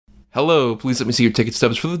Hello, please let me see your ticket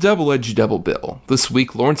stubs for the double-edged double bill. This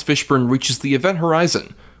week, Laurence Fishburne reaches the event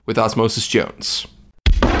horizon with Osmosis Jones.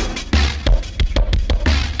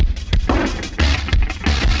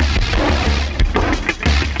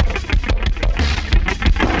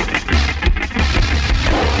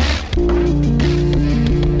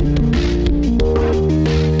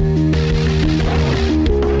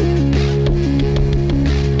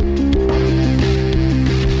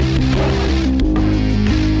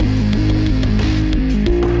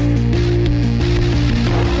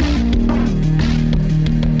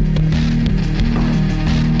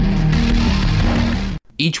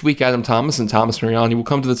 Each week, Adam Thomas and Thomas Mariani will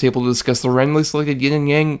come to the table to discuss the randomly selected yin and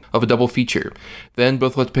yang of a double feature. Then,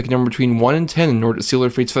 both will have to pick a number between 1 and 10 in order to seal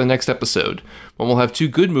their fates for the next episode. One will have 2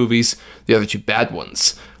 good movies, the other 2 bad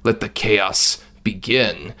ones. Let the chaos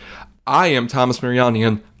begin. I am Thomas Mariani,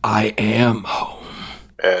 and I am home.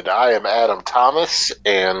 And I am Adam Thomas,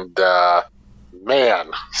 and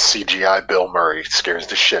man, CGI Bill Murray scares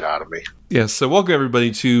the shit out of me. Yes, so welcome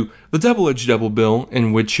everybody to the Double-Edged Double Bill,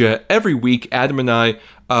 in which every week Adam and I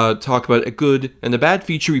talk about a good and a bad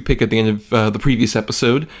feature we pick at the end of the previous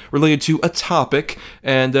episode related to a topic.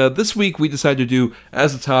 And this week we decided to do,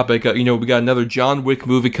 as a topic, we got another John Wick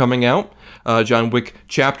movie coming out. John Wick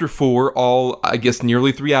Chapter 4, all, I guess,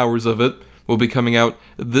 nearly 3 hours of it will be coming out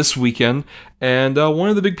this weekend. And one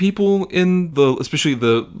of the big people in especially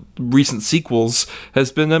the recent sequels,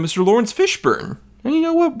 has been Mr. Laurence Fishburne. And you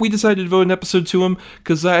know what? We decided to devote an episode to him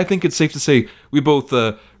because I think it's safe to say we both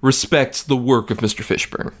respect the work of Mr.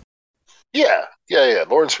 Fishburne. Yeah.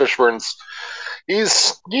 Laurence Fishburne's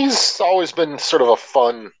he's always been sort of a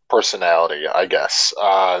fun personality, I guess,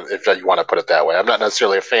 if you want to put it that way. I'm not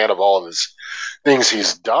necessarily a fan of all of his things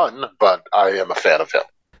he's done, but I am a fan of him.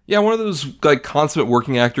 Yeah, one of those like consummate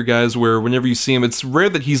working actor guys where whenever you see him, it's rare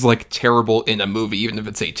that he's like terrible in a movie, even if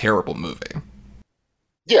it's a terrible movie.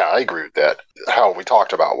 Yeah, I agree with that. How we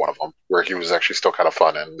talked about one of them, where he was actually still kind of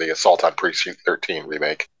fun in the Assault on Precinct 13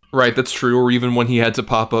 remake. Right, that's true. Or even when he had to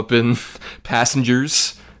pop up in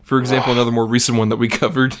Passengers, for example, another more recent one that we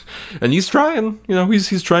covered. And he's trying,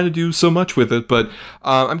 he's trying to do so much with it. But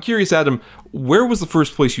I'm curious, Adam, where was the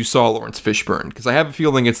first place you saw Laurence Fishburne? Because I have a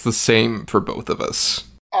feeling it's the same for both of us.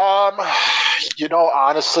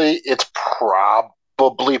 Honestly, it's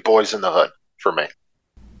probably Boys in the Hood for me.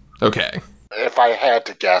 Okay. If I had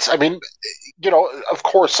to guess. I mean, of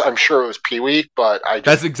course, I'm sure it was Pee-wee, but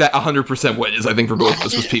That's 100% what it is, I think, for both of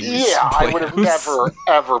us was Pee-wee's. Yeah, I would have never,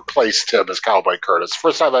 ever placed him as Cowboy Curtis.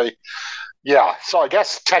 First time so I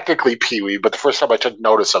guess technically Pee-wee, but the first time I took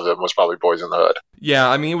notice of him was probably Boys in the Hood. Yeah,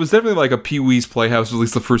 I mean, it was definitely like a Pee-wee's Playhouse, at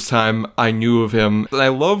least the first time I knew of him. And I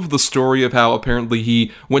love the story of how apparently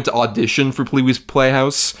he went to audition for Pee-wee's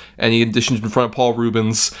Playhouse, and he auditioned in front of Paul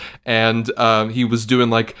Rubens, and he was doing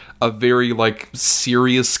like a very like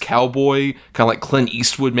serious cowboy, kind of like Clint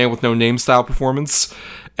Eastwood, Man with No Name style performance.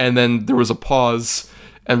 And then there was a pause,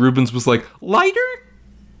 and Rubens was like, lighter?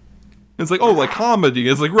 It's like, oh, like comedy.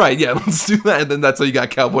 It's like, right, yeah, let's do that. And then that's how you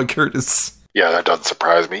got Cowboy Curtis. Yeah, that doesn't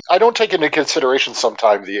surprise me. I don't take into consideration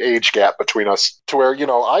sometimes the age gap between us to where,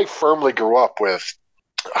 I firmly grew up with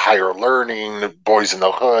Higher Learning, Boys in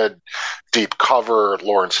the Hood, Deep Cover,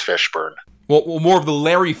 Laurence Fishburne. Well, more of the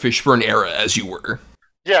Larry Fishburne era, as you were.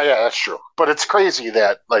 Yeah, that's true. But it's crazy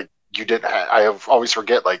that, like, you didn't I have always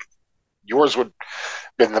forget, like, yours would have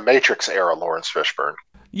been the Matrix era Laurence Fishburne.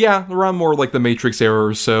 Yeah, around more like the Matrix era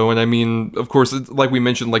or so. And I mean, of course, like we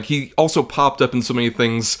mentioned, like he also popped up in so many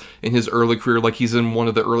things in his early career. Like he's in one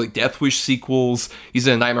of the early Death Wish sequels. He's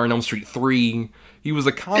in Nightmare on Elm Street 3. He was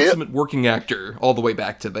a consummate working actor all the way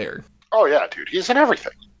back to there. Oh yeah, dude. He's in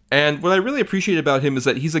everything. And what I really appreciate about him is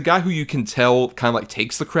that he's a guy who you can tell kind of like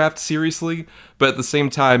takes the craft seriously, but at the same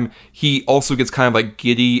time, he also gets kind of like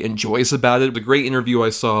giddy and joyous about it. The great interview I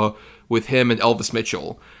saw with him and Elvis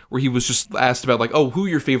Mitchell, where he was just asked about, like, oh, who are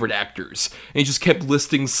your favorite actors? And he just kept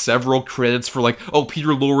listing several credits for, like, oh, Peter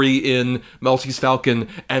Lorre in Maltese Falcon,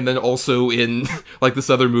 and then also in, like, this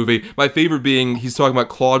other movie. My favorite being, he's talking about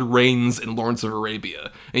Claude Rains in Lawrence of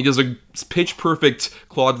Arabia. And he does a pitch-perfect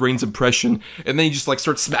Claude Rains impression, and then he just, like,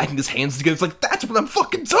 starts smacking his hands together. It's like, that's what I'm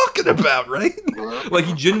fucking talking about, right? Like,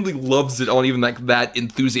 he genuinely loves it on even, like, that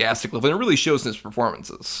enthusiastic level, and it really shows in his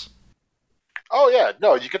performances. Oh, yeah.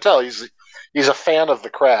 No, you can tell he's a fan of the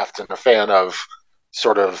craft and a fan of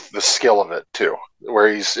sort of the skill of it, too. Where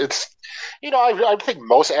I think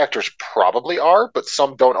most actors probably are, but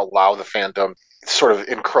some don't allow the fandom sort of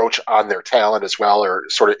encroach on their talent as well or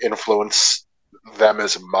sort of influence them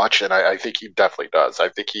as much. And I think he definitely does. I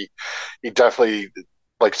think he definitely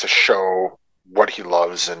likes to show what he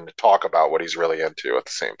loves and talk about what he's really into at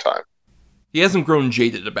the same time. He hasn't grown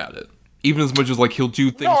jaded about it. Even as much as, like, he'll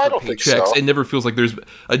do things for paychecks, so. It never feels like there's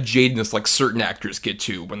a jadedness like certain actors get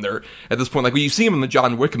to when they're at this point. Like, when you see him in the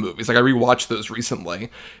John Wick movies, like, I rewatched those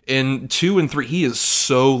recently. In 2 and 3, he is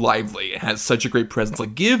so lively and has such a great presence.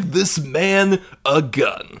 Like, give this man a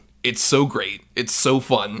gun. It's so great. It's so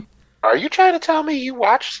fun. Are you trying to tell me you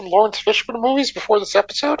watched some Laurence Fishburne movies before this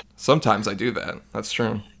episode? Sometimes I do that. That's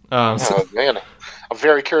true. Man. I'm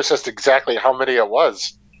very curious as to exactly how many it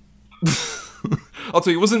was. I'll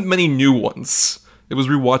tell you, it wasn't many new ones. It was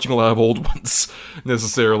rewatching a lot of old ones,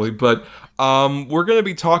 necessarily. But we're going to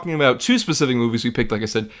be talking about 2 specific movies we picked, like I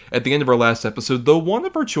said, at the end of our last episode, though one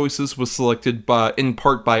of our choices was selected in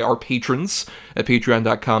part by our patrons at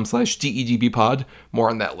patreon.com/DEDBpod. More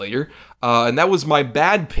on that later. And that was my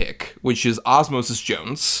bad pick, which is Osmosis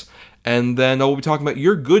Jones. And then we'll be talking about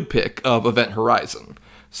your good pick of Event Horizon.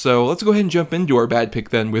 So let's go ahead and jump into our bad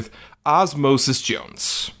pick then with Osmosis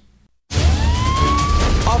Jones.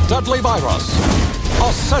 A deadly virus,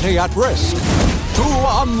 a city at risk, 2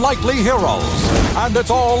 unlikely heroes, and it's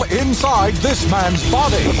all inside this man's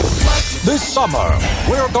body. This summer,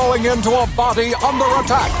 we're going into a body under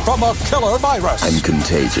attack from a killer virus. I'm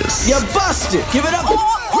contagious. You're busted! Give it up!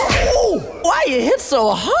 Why you hit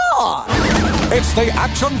so hard? It's the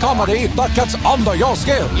action comedy that gets under your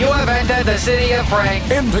skin. You have entered the city of Frank.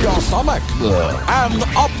 Into your stomach. And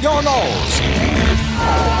up your nose.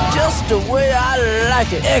 Just the way I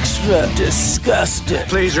like it. Extra disgusting.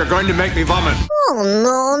 Please, you're going to make me vomit. Oh,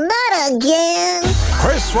 no, not again.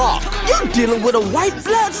 Chris Rock. You're dealing with a white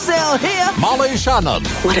blood cell here. Molly Shannon.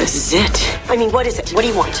 What is it? I mean, what is it? What do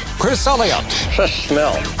you want? Chris Elliott.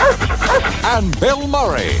 Smell. And Bill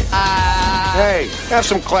Murray. Hey, have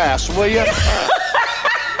some class, will you?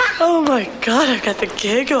 Oh my God, I've got the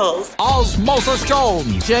giggles. Osmosis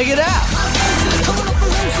Jones. Check it out.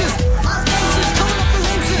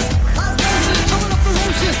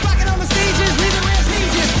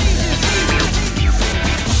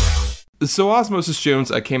 So Osmosis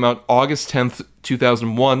Jones came out August 10th,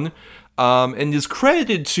 2001, and is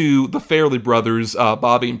credited to the Farrelly brothers,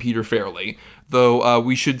 Bobby and Peter Farrelly, though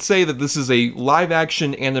we should say that this is a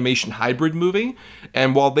live-action animation hybrid movie,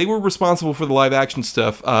 and while they were responsible for the live-action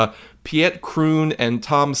stuff, Piet Kroon and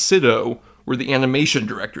Tom Sido were the animation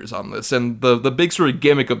directors on this, and the big sort of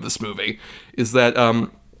gimmick of this movie is that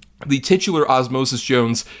the titular Osmosis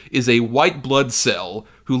Jones is a white blood cell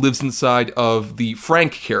who lives inside of the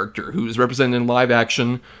Frank character, who is represented in live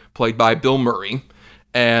action, played by Bill Murray.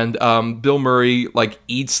 And Bill Murray, like,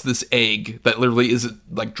 eats this egg that literally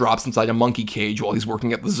drops inside a monkey cage while he's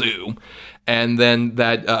working at the zoo. And then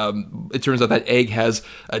that, it turns out that egg has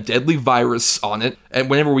a deadly virus on it. And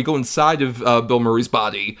whenever we go inside of Bill Murray's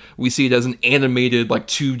body, we see it as an animated,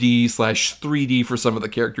 2D/3D for some of the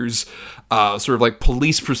characters, sort of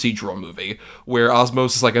police procedural movie, where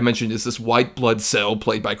Osmosis, like I mentioned, is this white blood cell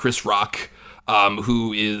played by Chris Rock,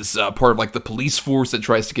 who is part of the police force that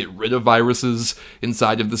tries to get rid of viruses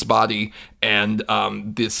inside of this body, and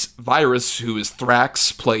this virus, who is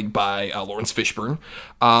Thrax, played by Laurence Fishburne,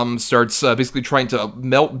 starts basically trying to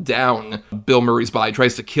melt down Bill Murray's body,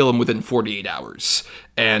 tries to kill him within 48 hours.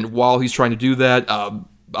 And while he's trying to do that,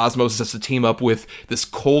 Osmosis has to team up with this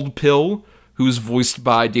cold pill, who's voiced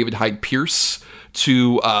by David Hyde Pierce,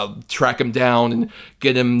 to track him down and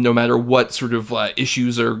get him, no matter what sort of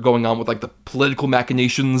issues are going on with the political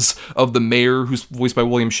machinations of the mayor, who's voiced by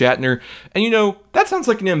William Shatner. And that sounds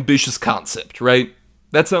like an ambitious concept, right?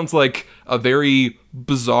 That sounds like a very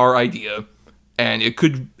bizarre idea, and it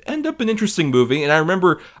could end up an interesting movie. And I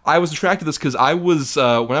remember I was attracted to this because I was,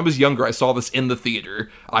 when I was younger, I saw this in the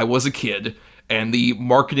theater. I was a kid. And the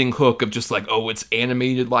marketing hook of just it's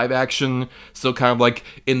animated live action, still kind of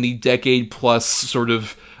in the decade plus sort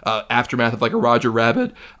of aftermath of a Roger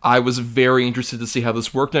Rabbit, I was very interested to see how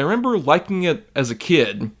this worked. And I remember liking it as a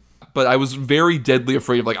kid, but I was very deadly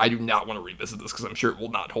afraid of I do not want to revisit this because I'm sure it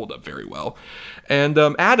will not hold up very well. And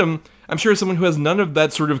Adam, I'm sure as someone who has none of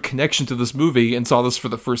that sort of connection to this movie and saw this for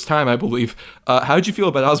the first time, I believe, how did you feel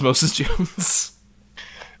about Osmosis Jones?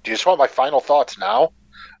 Do you just want my final thoughts now?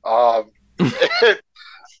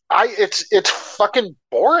 It's fucking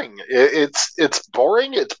boring. It's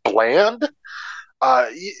boring. It's bland.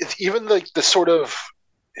 Even the sort of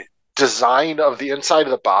design of the inside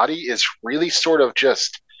of the body is really sort of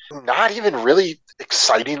just not even really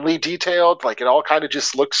excitingly detailed. It all kind of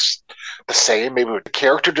just looks the same. Maybe the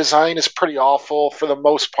character design is pretty awful for the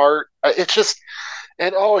most part. It's just,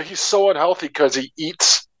 and he's so unhealthy because he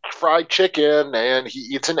eats fried chicken and he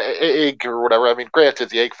eats an egg or whatever. I mean, granted,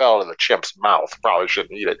 the egg fell out of the chimp's mouth. Probably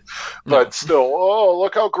shouldn't eat it. But still, oh,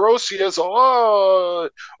 look how gross he is. Oh,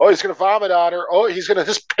 he's going to vomit on her. Oh, his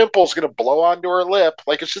pimple's going to blow onto her lip.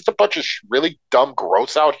 Like, it's just a bunch of really dumb,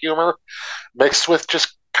 gross out humor mixed with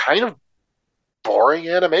just kind of boring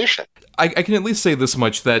animation. I can at least say this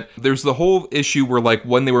much, that there's the whole issue where, like,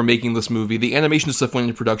 when they were making this movie, the animation stuff went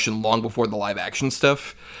into production long before the live action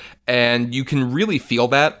stuff, and you can really feel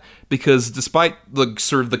that, because despite the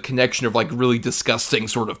sort of the connection of, like, really disgusting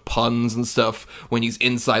sort of puns and stuff when he's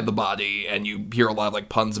inside the body, and you hear a lot of, like,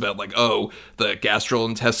 puns about, like, oh, the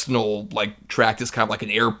gastrointestinal, like, tract is kind of like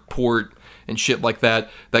an airport and shit like that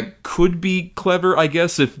could be clever, I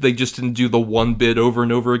guess, if they just didn't do the one bit over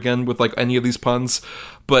and over again with, like, any of these puns.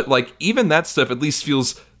 But, like, even that stuff at least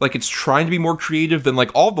feels like it's trying to be more creative than,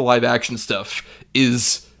 like, all the live action stuff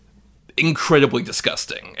is incredibly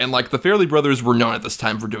disgusting. And, like, the Farrelly brothers were known at this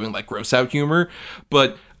time for doing, like, gross out humor,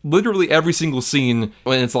 but literally every single scene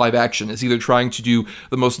when it's live action is either trying to do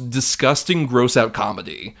the most disgusting gross out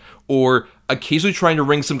comedy, or occasionally trying to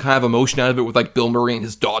wring some kind of emotion out of it with, like, Bill Murray and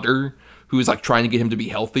his daughter, who is, like, trying to get him to be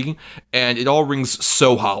healthy, and it all rings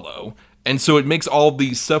so hollow. And so it makes all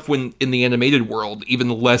the stuff when in the animated world even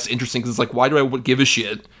less interesting, because it's like, why do I give a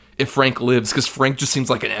shit if Frank lives? Because Frank just seems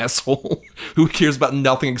like an asshole who cares about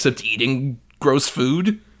nothing except eating gross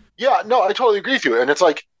food. Yeah, no, I totally agree with you. And it's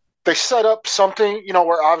like, they set up something,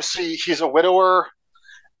 where obviously he's a widower,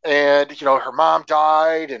 and, her mom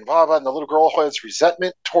died, and blah, blah, and the little girl has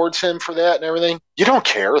resentment towards him for that and everything. You don't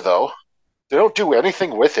care, though. They don't do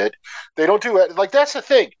anything with it. They don't do it. Like, that's the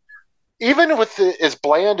thing. Even with as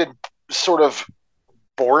bland and sort of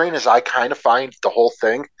boring as I kind of find the whole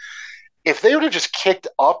thing, if they would have just kicked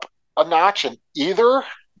up a notch in either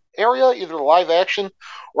area, either the live action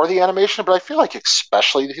or the animation, but I feel like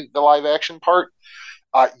especially the live action part,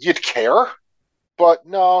 you'd care. But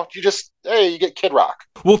no, you get Kid Rock.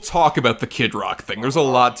 We'll talk about the Kid Rock thing. There's a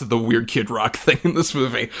lot to the weird Kid Rock thing in this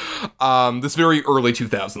movie. This very early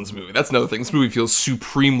 2000s movie. That's another thing. This movie feels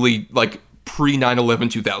supremely, like,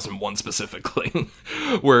 pre-9/11 2001 specifically,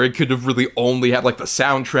 where it could have really only had, like, the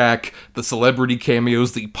soundtrack, the celebrity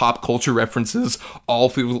cameos, the pop culture references, all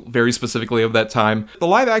feel very specifically of that time. The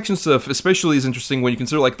live action stuff especially is interesting when you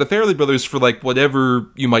consider, like, the Farrelly brothers, for, like,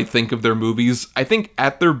 whatever you might think of their movies, I think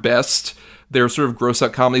at their best, their sort of gross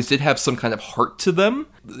out comedies did have some kind of heart to them.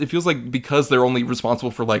 It feels like because they're only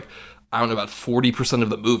responsible for, like, I don't know, about 40% of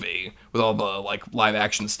the movie with all the, like, live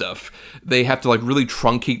action stuff, they have to, like, really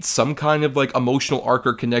truncate some kind of, like, emotional arc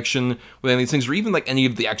or connection with any of these things, or even, like, any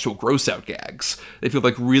of the actual gross out gags. They feel,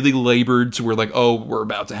 like, really labored to where, like, oh, we're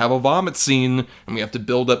about to have a vomit scene and we have to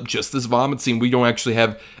build up just this vomit scene. We don't actually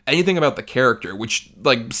have anything about the character, which,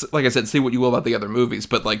 like I said, say what you will about the other movies,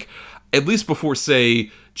 but, like, at least before,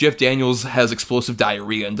 say, Jeff Daniels has explosive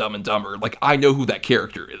diarrhea in Dumb and Dumber, like, I know who that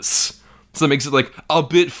character is. So that makes it, like, a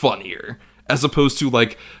bit funnier, as opposed to,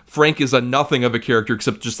 like, Frank is a nothing of a character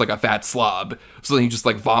except just, like, a fat slob, so then he just,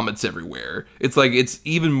 like, vomits everywhere. It's, like, it's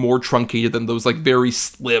even more truncated than those, like, very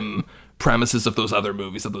slim premises of those other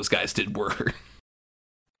movies that those guys did were.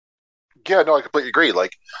 Yeah, no, I completely agree.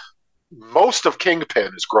 Like, most of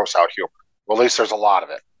Kingpin is gross out humor. Well, at least there's a lot of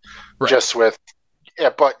it. Right. Just with,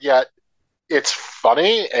 but yet, it's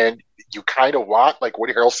funny, and you kind of want, like,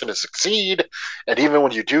 Woody Harrelson to succeed, and even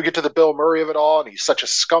when you do get to the Bill Murray of it all, and he's such a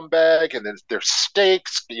scumbag, and then there's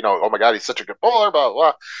stakes, oh my god, he's such a good bowler, blah,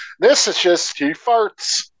 blah. This is just, he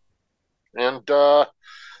farts, and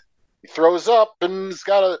he throws up, and he's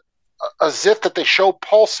got a zit that they show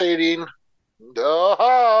pulsating.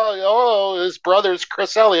 His brother's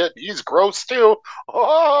Chris Elliott, he's gross too.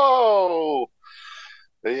 Oh,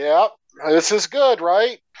 yeah, this is good,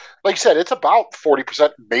 right? Like you said, it's about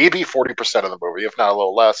 40%, maybe 40% of the movie, if not a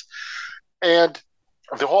little less. And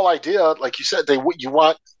the whole idea, like you said, you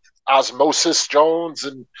want Osmosis Jones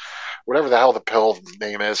and whatever the hell the pill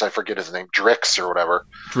name is, I forget his name, Drix or whatever.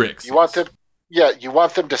 Drix. You want them, you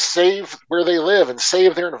want them to save where they live and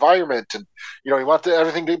save their environment, and you want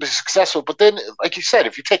everything to be successful. But then, like you said,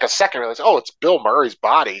 if you take a second and realize, oh, it's Bill Murray's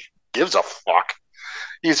body, gives a fuck.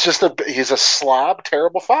 He's a slob,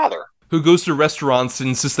 terrible father. Who goes to restaurants and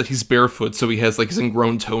insists that he's barefoot so he has, like, his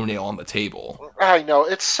ingrown toenail on the table. I know,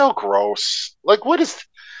 it's so gross. Like,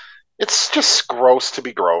 it's just gross to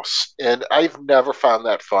be gross. And I've never found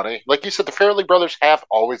that funny. Like you said, the Farrelly brothers have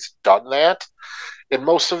always done that in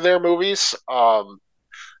most of their movies,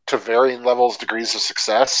 to varying levels, degrees of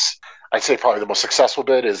success. I'd say probably the most successful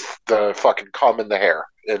bit is the fucking cum in the hair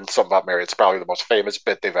in Something About Mary. It's probably the most famous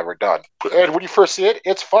bit they've ever done. And when you first see it,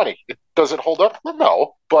 it's funny. Does it hold up? Well,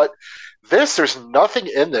 no. But There's nothing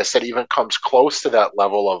in this that even comes close to that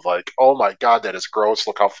level of like, oh my god, that is gross.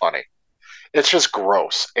 Look how funny. It's just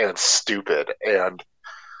gross and stupid and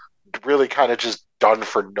really kind of just done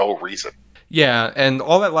for no reason. Yeah, and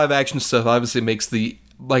all that live action stuff obviously makes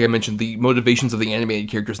like I mentioned, the motivations of the animated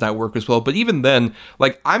characters not work as well. But even then,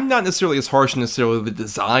 like, I'm not necessarily as harsh on necessarily the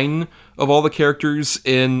design of all the characters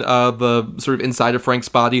in the sort of inside of Frank's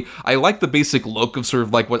body. I like the basic look of sort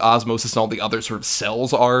of like what Osmosis and all the other sort of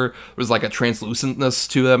cells are. There's like a translucentness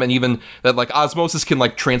to them, and even that like Osmosis can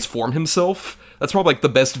like transform himself. That's probably like the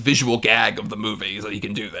best visual gag of the movie, is that he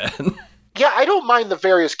can do that. Yeah, I don't mind the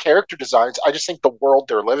various character designs. I just think the world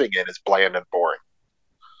they're living in is bland and boring.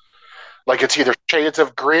 Like, it's either shades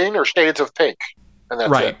of green or shades of pink, and that's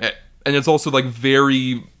right. it. And it's also like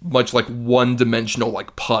very much like one-dimensional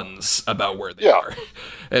like puns about where they are,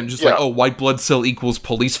 and just like, oh, white blood cell equals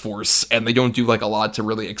police force, and they don't do like a lot to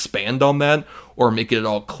really expand on that or make it at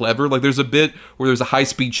all clever. Like, there's a bit where there's a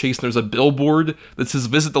high-speed chase and there's a billboard that says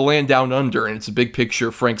 "Visit the Land Down Under," and it's a big picture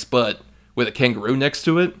of Frank's butt with a kangaroo next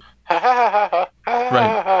to it. Right.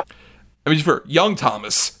 I mean, for young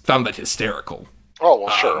Thomas found that hysterical. Oh, well,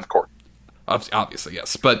 sure, of course. Obviously,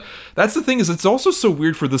 yes. But that's the thing, is it's also so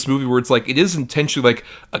weird for this movie where it's like, it is intentionally like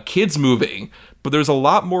a kid's movie, but there's a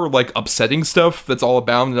lot more like upsetting stuff that's all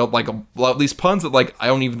about, you know, like a lot of these puns that like I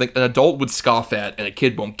don't even think an adult would scoff at and a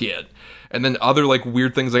kid won't get. And then other like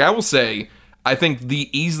weird things. Like, I will say, I think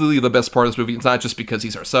easily the best part of this movie, it's not just because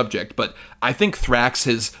he's our subject, but I think Thrax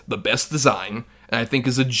has the best design, and I think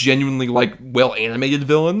is a genuinely, like, well-animated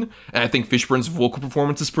villain, and I think Fishburne's vocal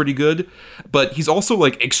performance is pretty good, but he's also,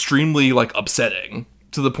 like, extremely, like, upsetting,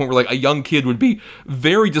 to the point where, like, a young kid would be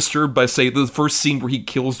very disturbed by, say, the first scene where he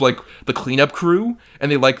kills, like, the cleanup crew,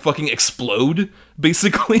 and they, like, fucking explode,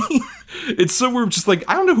 basically. It's so weird, just, like,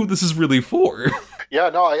 I don't know who this is really for. Yeah,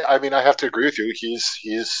 no, I mean, I have to agree with you.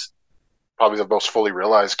 He's probably the most fully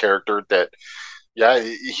realized character that, yeah,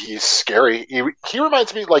 he's scary. He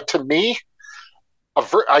reminds me, like, to me,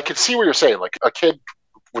 I could see what you're saying. Like, a kid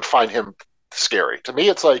would find him scary. To me,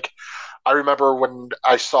 it's like, I remember when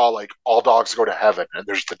I saw, like, All Dogs Go to Heaven, and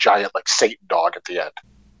there's the giant, like, Satan dog at the end.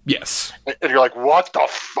 Yes. And you're like, what the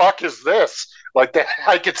fuck is this? Like, that,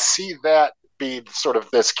 I could see that being sort of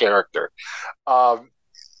this character.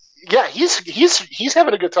 Yeah, he's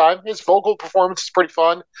having a good time. His vocal performance is pretty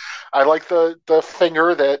fun. I like the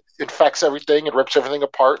finger that infects everything and rips everything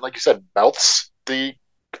apart. Like you said, melts the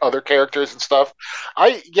other characters and stuff.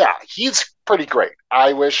 He's pretty great.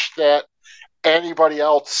 I wish that anybody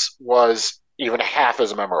else was even half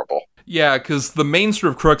as memorable. Yeah, because the main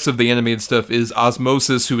sort of crux of the animated stuff is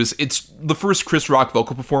Osmosis, it's the first Chris Rock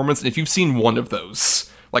vocal performance, and if you've seen one of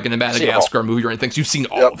those, like in a Madagascar movie or anything, you've seen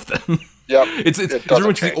all of them. Yep. It's very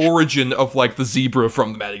much the origin of, like, the zebra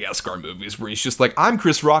from the Madagascar movies, where he's just like, I'm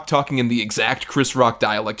Chris Rock talking in the exact Chris Rock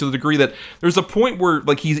dialect, to the degree that there's a point where,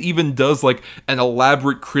 like, he even does, like, an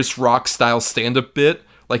elaborate Chris Rock style stand-up bit,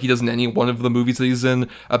 like he does in any one of the movies that he's in,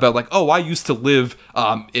 about, like, oh, I used to live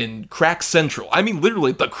in Crack Central. I mean,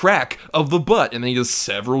 literally, the crack of the butt. And then he does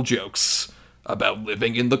several jokes about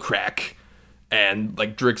living in the crack. And,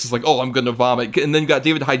 like, Drix is like, oh, I'm gonna vomit. And then got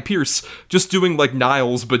David Hyde Pierce just doing, like,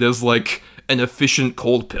 Niles, but as, like, an efficient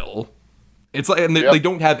cold pill. It's like, and they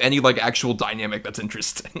don't have any, like, actual dynamic that's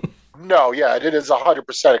interesting. No, yeah, it is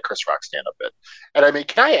 100% a Chris Rock stand-up bit. And, I mean,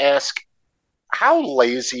 can I ask, how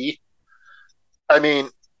lazy... I mean,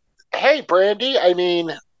 hey, Brandy, I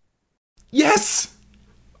mean... Yes!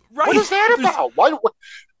 Right! What is that about? Why...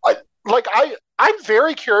 I'm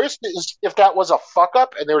very curious if that was a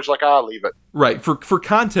fuck-up, and they were just like, leave it. Right. For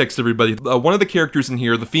context, everybody, one of the characters in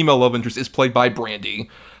here, the female love interest, is played by Brandy,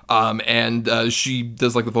 and she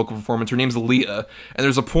does, like, the vocal performance. Her name's Leah, and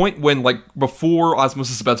there's a point when, like, before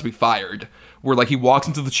Osmosis is about to be fired, where, like, he walks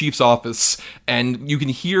into the chief's office, and you can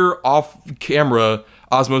hear off camera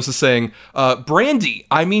Osmosis saying, Brandy,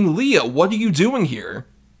 I mean Leah, what are you doing here?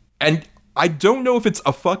 And I don't know if it's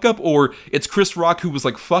a fuck-up or it's Chris Rock who was,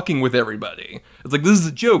 like, fucking with everybody. It's like, this is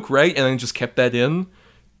a joke, right? And then just kept that in.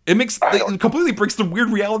 It completely breaks the weird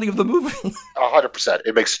reality of the movie. 100%.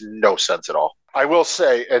 It makes no sense at all. I will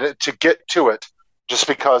say, and to get to it, just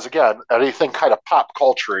because, again, anything kind of pop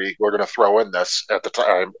culture-y we're going to throw in this at the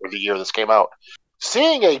time, or the year this came out.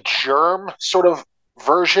 Seeing a germ sort of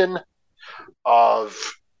version of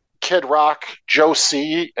Kid Rock, Joe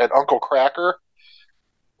C., and Uncle Kracker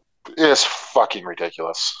is fucking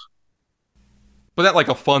ridiculous. But not like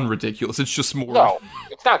a fun ridiculous, it's just more... No,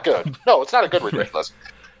 it's not good. No, it's not a good ridiculous.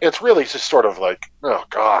 It's really just sort of like, oh,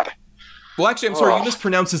 God. Well, actually, I'm sorry, you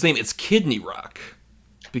mispronounced his name. It's Kidney Rock.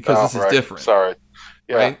 Because this is different. Sorry.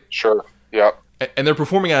 Yeah, right? Sure. Yeah. And they're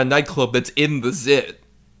performing at a nightclub that's in the Zit.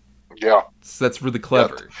 Yeah. So that's really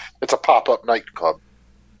clever. Yeah. It's a pop-up nightclub.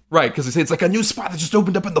 Right, because they say it's like a new spot that just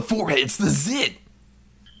opened up in the forehead. It's the zit.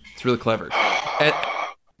 It's really clever. And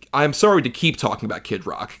I'm sorry to keep talking about Kid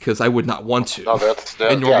Rock, because I would not want to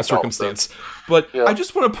in normal circumstance. But I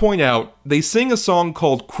just want to point out, they sing a song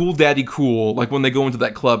called Cool Daddy Cool, like when they go into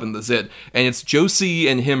that club in the zit, and it's Josie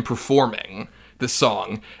and him performing this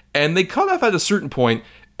song. And they cut off at a certain point,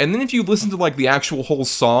 and then if you listen to like the actual whole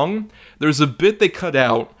song, there's a bit they cut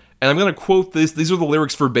out, and I'm going to quote this. These are the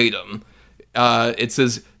lyrics verbatim. It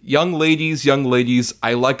says, young ladies,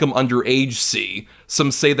 I like them underage, see.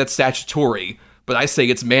 Some say that's statutory, but I say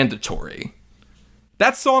it's mandatory.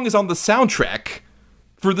 That song is on the soundtrack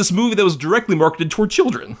for this movie that was directly marketed toward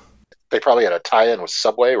children. They probably had a tie-in with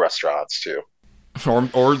Subway restaurants, too.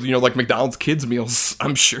 Or like McDonald's kids meals,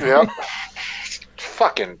 I'm sure. Yep.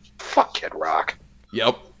 Fuck Kid Rock.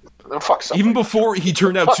 Yep. Fuck Subway. Even before he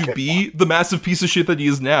turned out to be the massive piece of shit that he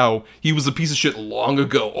is now, he was a piece of shit long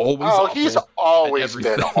ago. He's always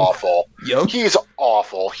been awful. Yep. He's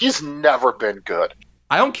awful. He's never been good.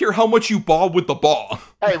 I don't care how much you ball with the ball.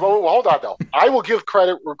 Hey, well, hold on, though. I will give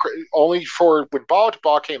credit only for when Ball to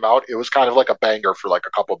Ball came out, it was kind of like a banger for like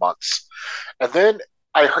a couple months. And then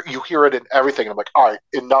you hear it in everything, and I'm like, all right,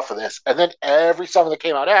 enough of this. And then every song that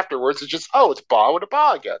came out afterwards is just, it's Ball with a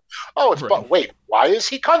Ball again. Oh, it's Ball. Wait, why is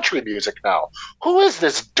he country music now? Who is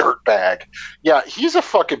this dirtbag? Yeah, he's a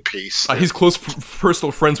fucking piece. He's close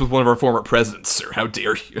personal friends with one of our former presidents, sir. How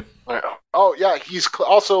dare you? Oh, yeah, he's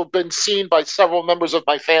also been seen by several members of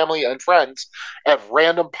my family and friends at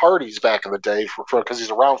random parties back in the day because he's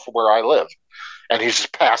around from where I live. And he's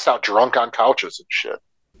just passed out drunk on couches and shit.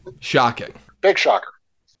 Shocking. Big shocker.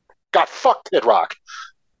 God, fuck Kid Rock.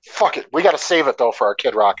 Fuck it. We got to save it, though, for our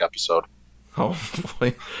Kid Rock episode. Oh,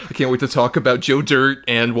 boy. I can't wait to talk about Joe Dirt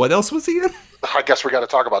and what else was he in? I guess we got to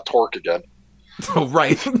talk about Torque again. Oh,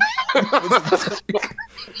 right.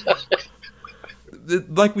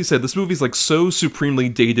 Like we said, this movie's like so supremely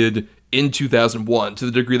dated in 2001 to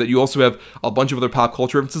the degree that you also have a bunch of other pop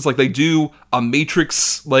culture references. Like they do a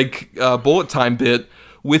Matrix bullet time bit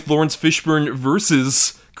with Laurence Fishburne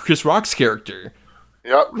versus Chris Rock's character.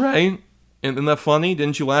 Yep. Right? Isn't that funny?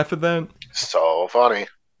 Didn't you laugh at that? So funny.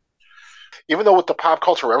 Even though with the pop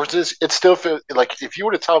culture references, it still feels like if you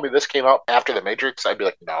were to tell me this came out after The Matrix, I'd be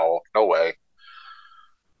like, no way.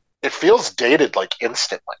 It feels dated like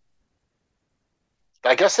instantly.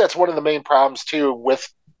 I guess that's one of the main problems too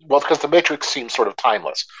because The Matrix seems sort of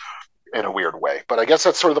timeless in a weird way. But I guess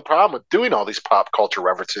that's sort of the problem with doing all these pop culture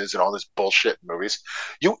references and all this bullshit in movies.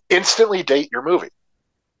 You instantly date your movie.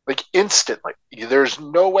 Like instantly. There's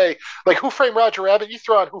no way. Like Who Framed Roger Rabbit, you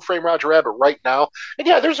throw on Who Framed Roger Rabbit right now, and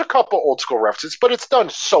yeah, there's a couple old school references, but it's done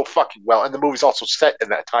so fucking well, and the movie's also set in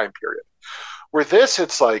that time period. Where this,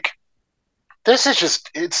 it's like, this is just,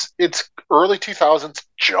 it's early 2000s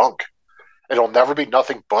junk. It'll never be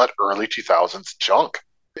nothing but early 2000s junk.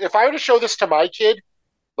 If I were to show this to my kid,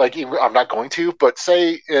 like I'm not going to, but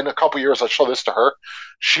say in a couple years I show this to her,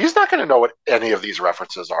 she's not going to know what any of these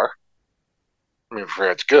references are. I mean,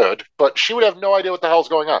 it's good, but she would have no idea what the hell's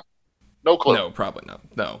going on. No clue. No, probably not.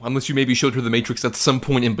 No, unless you maybe showed her The Matrix at some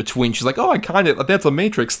point in between. She's like, oh, that's a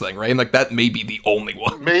Matrix thing, right? And like that may be the only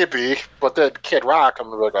one. Maybe, but then Kid Rock, I'm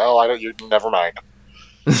like, well, never mind.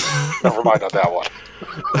 Never mind on that one.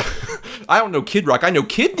 I don't know Kid Rock. I know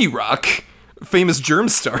Kidney Rock, famous germ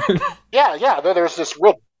star. Yeah. There's this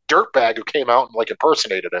real dirtbag who came out and like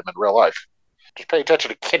impersonated him in real life. Just pay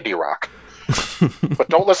attention to Kidney Rock, but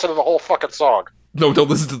don't listen to the whole fucking song. No, don't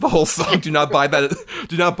listen to the whole song. Do not buy that.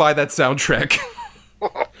 Do not buy that soundtrack.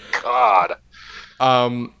 Oh, God.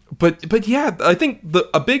 But yeah, I think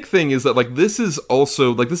a big thing is that like this is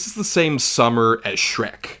the same summer as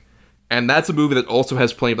Shrek. And that's a movie that also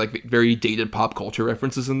has plenty of like very dated pop culture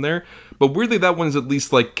references in there. But weirdly, that one is at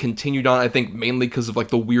least like continued on, I think, mainly because of like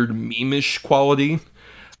the weird meme-ish quality,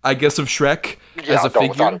 I guess, of Shrek as a figure.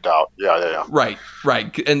 Without a doubt. Yeah. Right.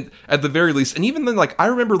 And at the very least, and even then, like I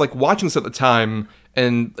remember like watching this at the time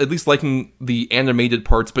and at least liking the animated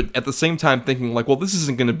parts, but at the same time thinking like, well, this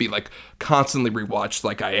isn't going to be like constantly rewatched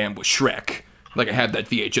like I am with Shrek. Like I had that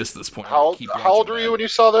VHS at this point. How old were you when you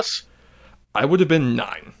saw this? I would have been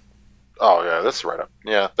 9. Oh, yeah, that's right up.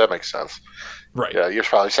 Yeah, that makes sense. Right. Yeah, you're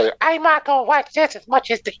probably saying, I'm not going to watch this as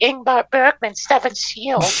much as the Ingmar Bergman Seven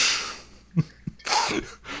Seals.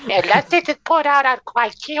 Unless this is put out on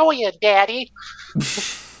Criterion, Daddy.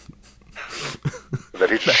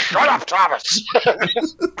 Shut up, Thomas!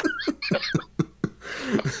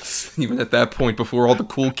 Even at that point, before all the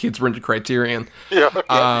cool kids were into Criterion. Yeah,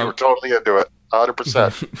 you were totally into it.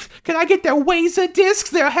 100%. Can I get their Wazer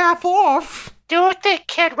discs? They're half off. Do you think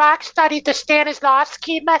Kid Rock studied the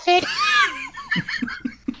Stanislavski method?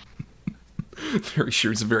 Very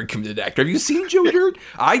sure he's a very committed actor. Have you seen Joe Dirt?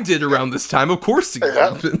 I did around this time. Of course he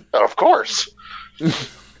did. Of course.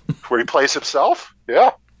 Where he plays himself?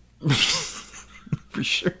 Yeah. For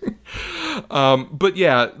sure. But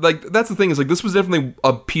yeah, like, that's the thing, is like, this was definitely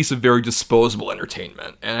a piece of very disposable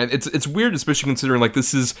entertainment. And it's weird, especially considering, like,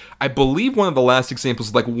 this is, I believe, one of the last examples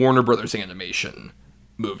of, like, Warner Brothers animation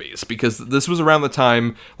movies, because this was around the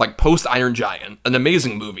time, like, post Iron Giant, an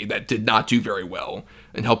amazing movie that did not do very well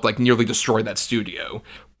and helped, like, nearly destroy that studio.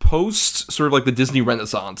 Post sort of like the Disney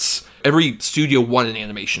Renaissance, every studio wanted an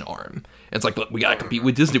animation arm. And it's like, look, we gotta compete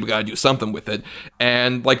with Disney, we gotta do something with it.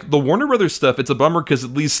 And like the Warner Brothers stuff, it's a bummer because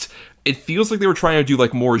at least it feels like they were trying to do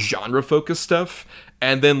like more genre focused stuff,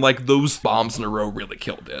 and then like those bombs in a row really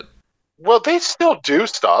killed it. Well, they still do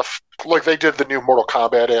stuff. Like, they did the new Mortal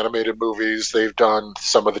Kombat animated movies. They've done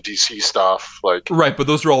some of the DC stuff. Like, right, but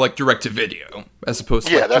those are all, like, direct-to-video, as opposed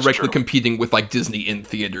to, like, directly true. competing with, like, Disney in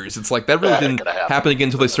theaters. It's like, that really didn't happen again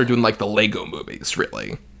until they started doing, like, the Lego movies,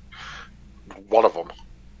 really. One of them.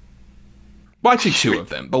 Well, actually, two of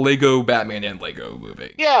them. The Lego Batman and Lego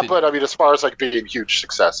movie. Yeah, but, I mean, as far as, like, being huge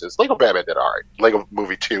successes, Lego Batman did all right. Lego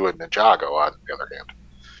Movie 2 and Ninjago, on the other hand.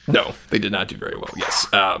 No, they did not do very well, yes.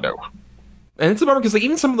 No. And it's a bummer because, like,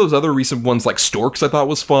 even some of those other recent ones, like Storks, I thought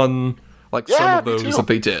was fun. Like, some of those that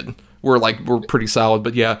they did were pretty solid.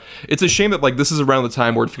 But yeah, it's a shame that, like, this is around the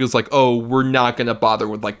time where it feels like, oh, we're not going to bother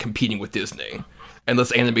with, like, competing with Disney.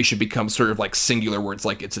 Unless animation becomes sort of, like, singular, where it's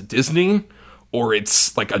like, it's a Disney or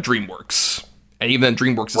it's, like, a DreamWorks. And even then,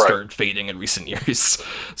 DreamWorks has started fading in recent years.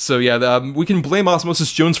 So yeah, we can blame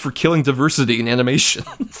Osmosis Jones for killing diversity in animation.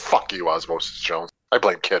 Fuck you, Osmosis Jones. I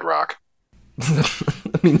blame Kid Rock.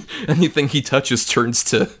 I mean, anything he touches turns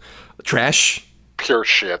to trash. Pure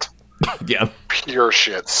shit. Yeah. Pure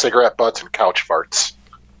shit. Cigarette butts and couch farts.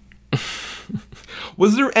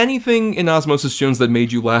 Was there anything in Osmosis Jones that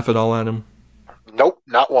made you laugh at all, Adam? Nope,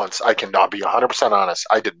 not once. I cannot be 100% honest.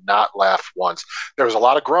 I did not laugh once. There was a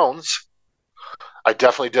lot of groans. I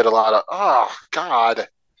definitely did a lot of, oh, God.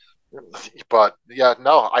 But, yeah,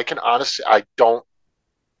 no, I can honestly, I didn't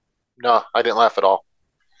laugh at all.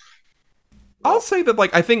 I'll say that,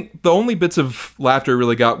 like, I think the only bits of laughter I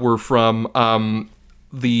really got were from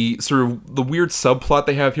the sort of the weird subplot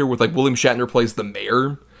they have here with, like, William Shatner plays the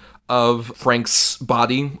mayor of Frank's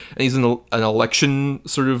body, and he's in an election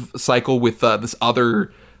sort of cycle with this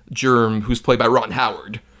other germ who's played by Ron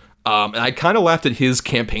Howard. And I kind of laughed at his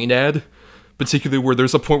campaign ad, particularly where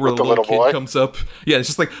there's a point where the little kid boy comes up. Yeah, it's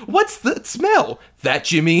just like, what's the smell? That,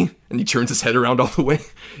 Jimmy? And he turns his head around all the way.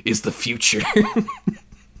 Is the future.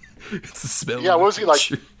 It's the smell. Yeah, what was he, like,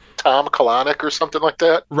 Tom Kalanick or something like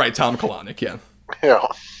that? Right, Tom Kalanick, yeah.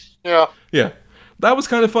 Yeah. That was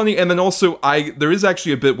kind of funny. And then also, there is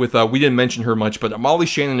actually a bit with, we didn't mention her much, but Molly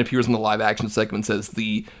Shannon appears in the live action segments as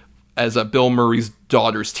Bill Murray's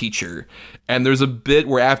daughter's teacher. And there's a bit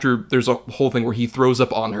where after, there's a whole thing where he throws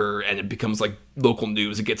up on her and it becomes like local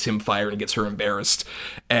news. It gets him fired and gets her embarrassed.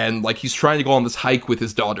 And like he's trying to go on this hike with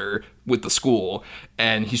his daughter with the school.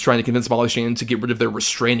 And he's trying to convince Molly Shannon to get rid of their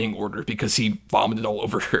restraining order because he vomited all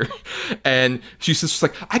over her. And she's just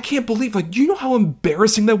like, I can't believe, like, do you know how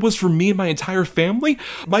embarrassing that was for me and my entire family?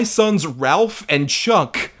 My sons Ralph and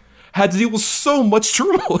Chuck had to deal with so much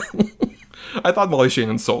turmoil. I thought Molly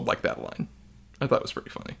Shannon sold like that line. I thought it was pretty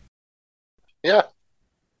funny. Yeah.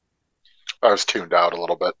 I was tuned out a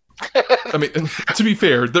little bit. I mean, to be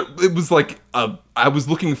fair, it was like, I was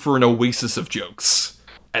looking for an oasis of jokes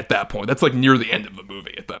at that point. That's like near the end of the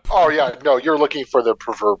movie at that point. Oh, yeah. No, you're looking for the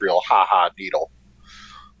proverbial ha-ha needle.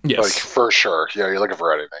 Yes. Like, for sure. Yeah, you're looking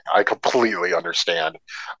for anything. I completely understand.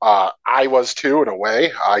 I was too, in a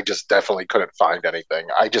way. I just definitely couldn't find anything.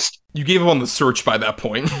 You gave up on the search by that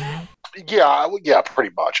point. Yeah,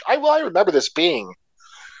 pretty much. I remember this being,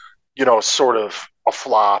 sort of a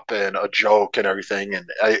flop and a joke and everything. And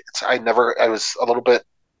I was a little bit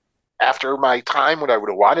after my time when I would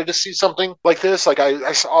have wanted to see something like this. Like, I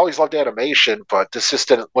always loved animation, but this just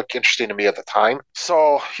didn't look interesting to me at the time.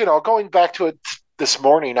 So, going back to it this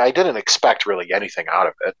morning, I didn't expect really anything out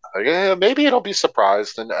of it. Like, maybe it'll be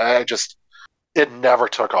surprised. And it never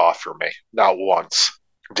took off for me. Not once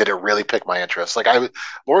did it really pick my interest. Like,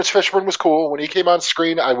 Laurence Fishburne was cool when he came on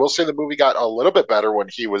screen. I will say the movie got a little bit better when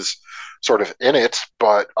he was sort of in it.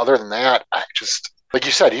 But other than that, I just, like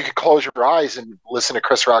you said, you could close your eyes and listen to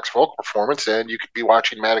Chris Rock's vocal performance, and you could be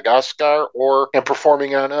watching Madagascar and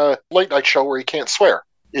performing on a late night show where he can't swear.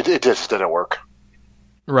 It just didn't work.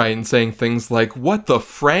 Right, and saying things like, what the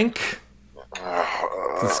Frank?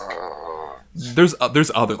 there's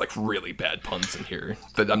other like really bad puns in here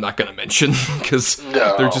that I'm not gonna mention because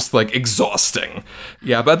they're just like exhausting.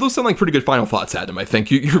 Yeah, but those sound like pretty good final thoughts, Adam. I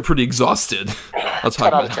think you're pretty exhausted. Let's talk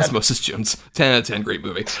about Osmosis Jones. 10 out of 10, great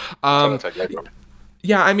movie. 10 out of 10, great movie.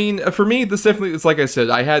 Yeah, I mean, for me, this definitely is, like I said,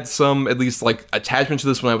 I had some, at least, like, attachment to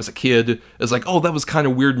this when I was a kid. It's like, oh, that was kind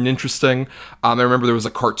of weird and interesting. I remember there was a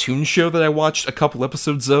cartoon show that I watched a couple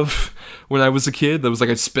episodes of when I was a kid. That was, like,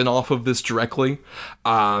 a spin-off of this directly,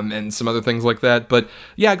 and some other things like that. But,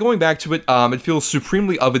 yeah, going back to it, it feels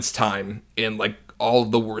supremely of its time in, like, all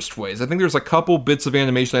of the worst ways. I think there's a couple bits of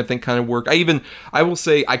animation I think kind of work. I will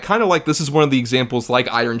say, I kind of like, this is one of the examples like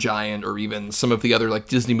Iron Giant or even some of the other like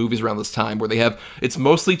Disney movies around this time where they have, it's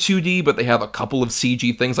mostly 2D, but they have a couple of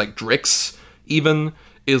CG things like Drix even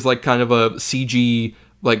is like kind of a CG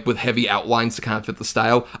like with heavy outlines to kind of fit the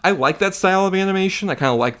style. I like that style of animation. I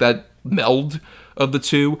kind of like that meld of the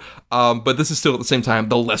two. But this is still at the same time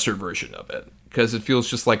the lesser version of it because it feels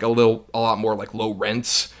just like a lot more like low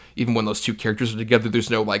rent. Even when those two characters are together, there's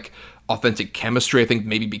no, like, authentic chemistry. I think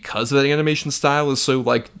maybe because of that animation style is so,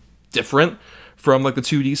 like, different from, like, the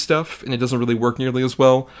 2D stuff, and it doesn't really work nearly as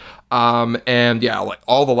well. And, yeah, like,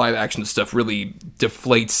 all the live-action stuff really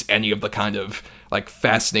deflates any of the kind of, like,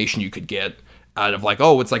 fascination you could get out of, like,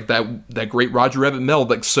 oh, it's like that great Roger Rabbit meld.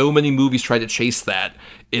 Like, so many movies try to chase that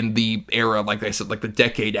in the era, like I said, like, the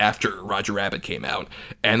decade after Roger Rabbit came out.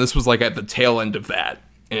 And this was, like, at the tail end of that.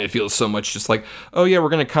 And it feels so much just like, oh yeah, we're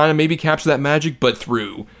going to kind of maybe capture that magic, but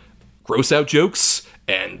through gross out jokes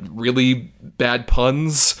and really bad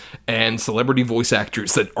puns and celebrity voice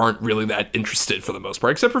actors that aren't really that interested for the most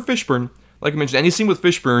part, except for Fishburne. Like I mentioned, any scene with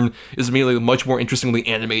Fishburne is immediately much more interestingly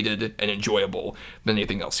animated and enjoyable than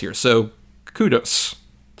anything else here. So kudos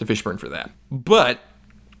to Fishburne for that. But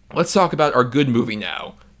let's talk about our good movie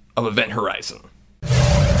now of Event Horizon.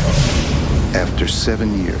 After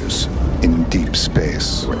 7 years in deep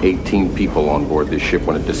space. There were 18 people on board this ship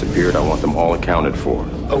when it disappeared. I want them all accounted for.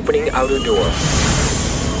 Opening outer door.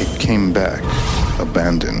 It came back,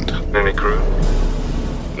 abandoned. Any crew?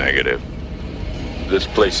 Negative. This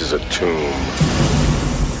place is a tomb.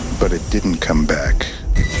 But it didn't come back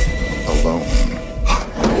alone.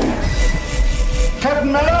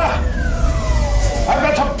 Captain Miller! I've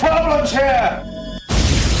got some problems here!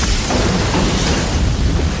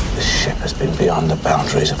 This ship has been beyond the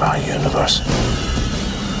boundaries of our universe.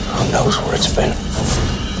 Who knows where it's been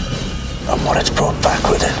and what it's brought back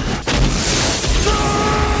with it.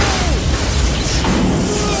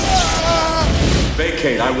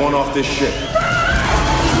 Vacate, I want off this ship.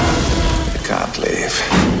 You can't leave.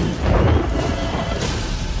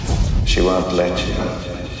 She won't let you.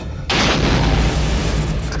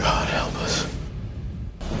 God help us.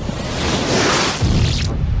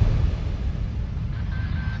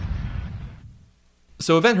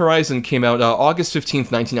 So Event Horizon came out August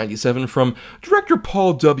 15th, 1997 from director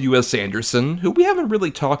Paul W.S. Anderson, who we haven't really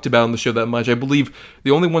talked about on the show that much. I believe the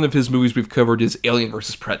only one of his movies we've covered is Alien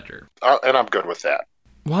vs. Predator. And I'm good with that.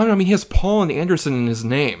 Well, I mean, he has Paul and Anderson in his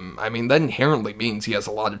name. I mean, that inherently means he has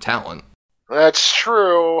a lot of talent. That's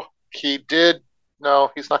true. He did...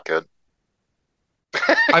 No, he's not good.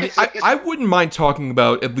 I mean, I wouldn't mind talking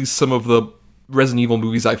about at least some of the Resident Evil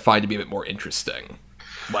movies I find to be a bit more interesting.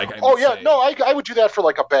 Like, I would do that for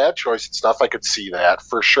like a bad choice and stuff. I could see that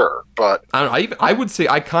for sure, but I don't know. I would say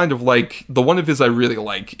I kind of like the one of his I really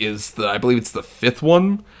like is I believe it's the fifth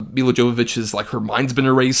one. Mila Jovovich is like her mind's been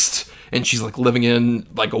erased and she's like living in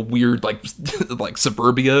like a weird like like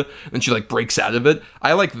suburbia and she like breaks out of it.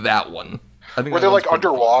 I like that one. I think were they like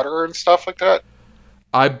underwater and stuff like that?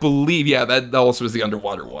 I believe, yeah, that also is the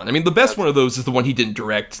underwater one. I mean, the best one of those is the one he didn't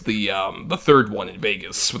direct, the third one in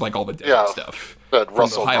Vegas with like all the desert stuff.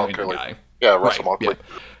 Russell Highlander guy. Yeah, Russell Mulcahy.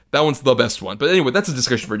 Yeah. That one's the best one. But anyway, that's a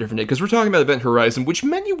discussion for a different day, because we're talking about Event Horizon, which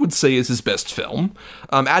many would say is his best film.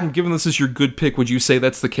 Adam, given this is your good pick, would you say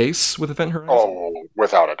that's the case with Event Horizon? Oh,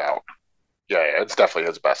 without a doubt. Yeah, it's definitely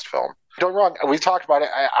his best film. Don't get me wrong, we talked about it.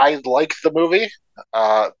 I like the movie,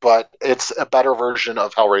 but it's a better version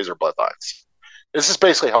of Hellraiser Bloodlines. This is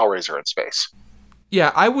basically Hellraiser in space.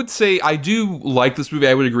 Yeah, I would say I do like this movie.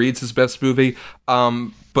 I would agree it's his best movie.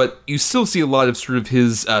 But you still see a lot of sort of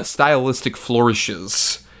his stylistic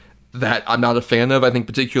flourishes that I'm not a fan of. I think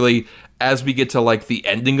particularly as we get to like the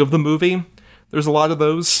ending of the movie, there's a lot of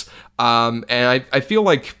those. And I feel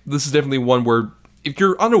like this is definitely one where if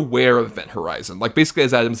you're unaware of Event Horizon, like basically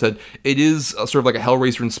as Adam said, it is sort of like a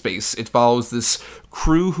Hellraiser in space. It follows this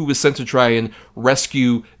crew who is sent to try and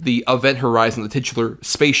rescue the Event Horizon, the titular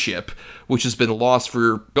spaceship, which has been lost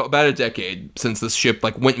for about a decade since this ship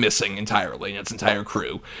like went missing entirely and its entire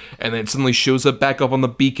crew. And then it suddenly shows up back up on the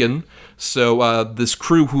beacon. So this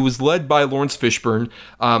crew, who is led by Laurence Fishburne,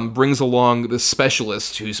 brings along this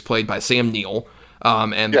specialist who's played by Sam Neill.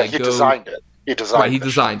 He designed it. He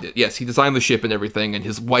designed it. Yes, he designed the ship and everything, and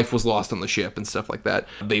his wife was lost on the ship and stuff like that.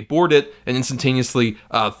 They board it, and instantaneously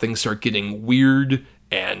things start getting weird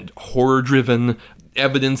and horror-driven.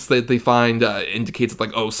 Evidence that they find indicates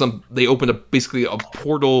like, they opened up basically a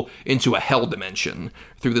portal into a hell dimension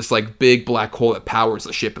through this like big black hole that powers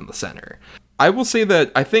the ship in the center. I will say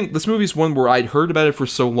that I think this movie's one where I'd heard about it for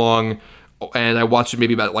so long, and I watched it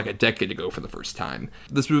maybe about like a decade ago for the first time.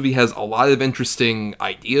 This movie has a lot of interesting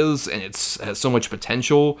ideas, and has so much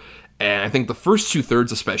potential. And I think the first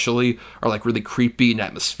 2/3 especially are like really creepy and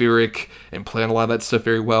atmospheric and plan a lot of that stuff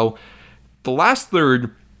very well. The last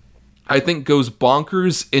third, I think, goes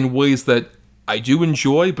bonkers in ways that I do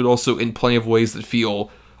enjoy, but also in plenty of ways that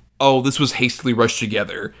feel, this was hastily rushed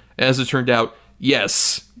together. And as it turned out,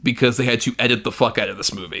 yes, because they had to edit the fuck out of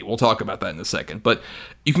this movie. We'll talk about that in a second. But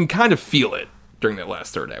you can kind of feel it during that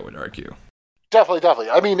last third, I would argue. Definitely.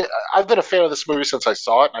 I mean, I've been a fan of this movie since I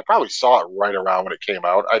saw it, and I probably saw it right around when it came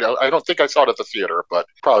out. I don't think I saw it at the theater, but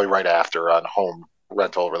probably right after on home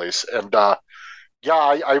rental release. And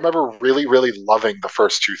I remember really, really loving the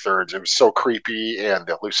first 2/3. It was so creepy, and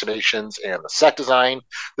the hallucinations and the set design.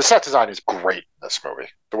 The set design is great in this movie.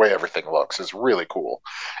 The way everything looks is really cool.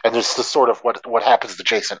 And there's the sort of what happens to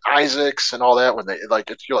Jason Isaacs and all that when they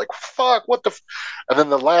you're like, fuck, what the and then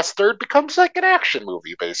the last third becomes like an action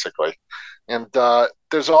movie, basically. And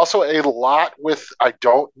there's also a lot with, I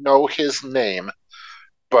don't know his name,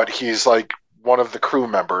 but he's like one of the crew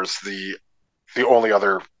members, the only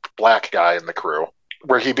other black guy in the crew,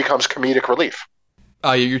 where he becomes comedic relief.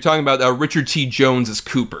 You're talking about Richard T. Jones as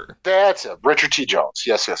Cooper. That's it, Richard T. Jones.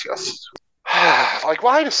 Yes. Like,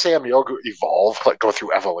 why does Sam Neill evolve, like go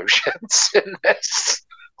through evolutions in this?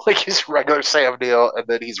 Like, he's regular Sam Neill, and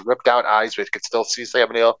then he's ripped out eyes, but you can still see Sam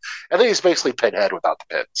Neill, and then he's basically Pinhead without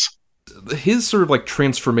the pins. His sort of like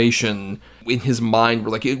transformation in his mind,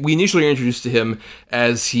 where like we initially are introduced to him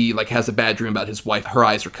as he like has a bad dream about his wife, her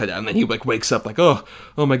eyes are cut out, and then he like wakes up like, oh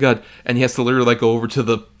my god, and he has to literally like go over to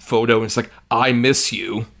the photo and it's like, I miss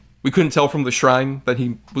you. We couldn't tell from the shrine that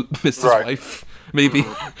he missed his wife, maybe,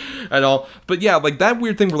 at all. But yeah, like that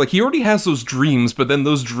weird thing where like he already has those dreams, but then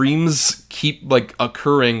those dreams keep like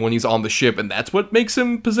occurring when he's on the ship, and that's what makes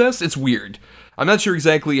him possessed. It's weird. I'm not sure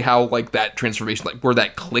exactly how, like, that transformation, like, where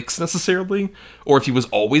that clicks necessarily, or if he was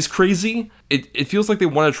always crazy. It feels like they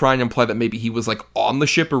want to try and imply that maybe he was, like, on the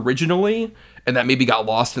ship originally, and that maybe got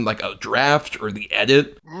lost in, like, a draft or the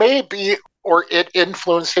edit. Maybe, or it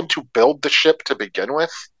influenced him to build the ship to begin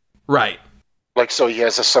with. Right. Like, so he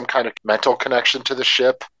has some kind of mental connection to the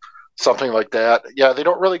ship, something like that. Yeah, they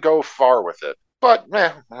don't really go far with it. But,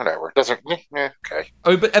 whatever. It doesn't, okay. I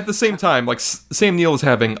mean, but at the same time, like, Sam Neill is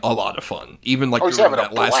having a lot of fun. Even, like, during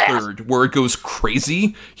that last third, where it goes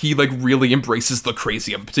crazy, he, like, really embraces the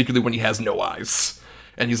crazy of it, particularly when he has no eyes.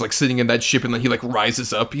 And he's, like, sitting in that ship, and then he, like,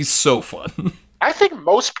 rises up. He's so fun. I think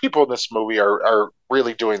most people in this movie are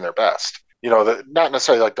really doing their best. You know, not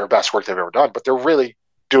necessarily, like, their best work they've ever done, but they're really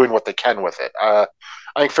doing what they can with it. I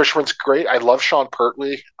think Fishburne's great. I love Sean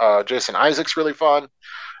Pertwee. Jason Isaacs really fun.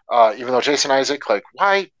 Even though Jason Isaac, like,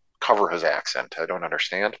 why cover his accent? I don't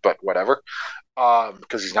understand, but whatever.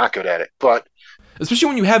 Because he's not good at it. But especially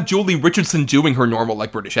when you have Jolie Richardson doing her normal,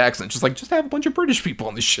 like, British accent. Just have a bunch of British people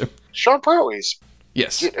on the ship. Sean Pertwee's.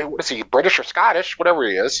 Yes. Is he British or Scottish? Whatever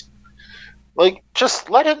he is. Like, just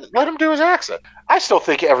let him do his accent. I still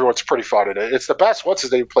think everyone's pretty fun in it. It's the best. What's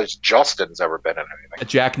his name plays Justin's ever been in anything.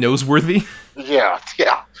 Jack Noseworthy? Yeah.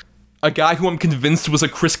 A guy who I'm convinced was a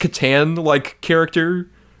Chris Kattan, like, character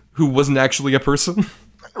who wasn't actually a person.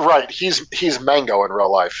 Right, he's Mango in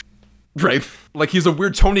real life. Right, like he's a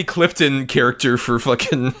weird Tony Clifton character for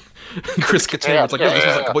fucking Chris Kattan. It's like, no, this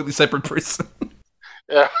was a completely separate person.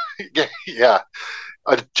 Yeah.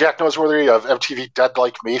 Jack Noseworthy of MTV Dead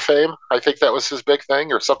Like Me fame. I think that was his big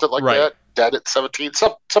thing, or something like that. Dead at 17,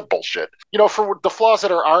 some bullshit. You know, for the flaws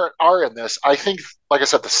that are in this, I think, like I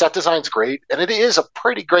said, the set design's great, and it is a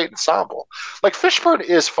pretty great ensemble. Like, Fishburne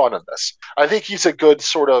is fun in this. I think he's a good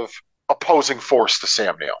sort of opposing force to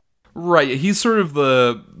Sam Neill. Right, he's sort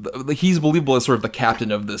of he's believable as sort of the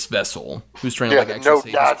captain of this vessel, who's trying to like actually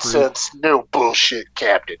save nonsense, his crew. No bullshit,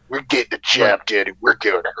 Captain. We're getting the job done, and we're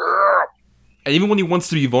going to. And even when he wants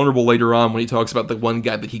to be vulnerable later on, when he talks about the one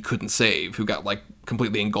guy that he couldn't save, who got, like,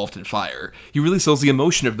 completely engulfed in fire, he really sells the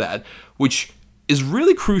emotion of that, which is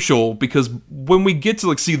really crucial, because when we get to,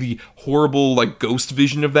 like, see the horrible, like, ghost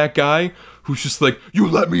vision of that guy, who's just like, you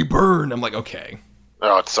let me burn, I'm like, okay.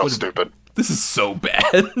 Oh, it's so stupid. This is so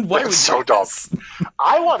bad. Why it's so dumb.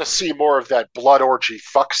 I want to see more of that blood orgy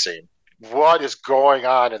fuck scene. What is going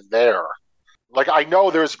on in there? Like, I know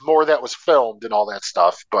there's more that was filmed and all that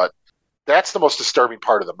stuff, but that's the most disturbing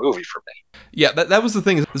part of the movie for me. Yeah, that was the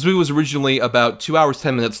thing. This movie was originally about 2 hours,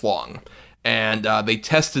 10 minutes long. And they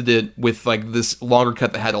tested it with, like, this longer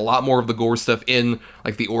cut that had a lot more of the gore stuff in,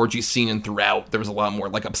 like, the orgy scene and throughout. There was a lot more,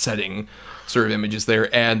 like, upsetting sort of images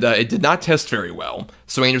there. And it did not test very well.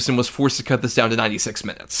 So Anderson was forced to cut this down to 96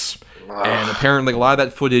 minutes. And apparently a lot of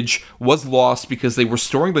that footage was lost because they were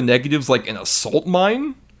storing the negatives, like, in a salt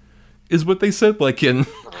mine, is what they said, like in,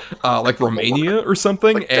 like, Romania or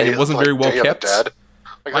something. Like and it wasn't very well kept.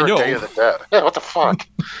 Like I know. Day of the Dead. Yeah, what the fuck?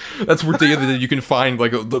 That's where Day of the Dead you can find,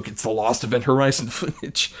 like, look, it's the Lost Event Horizon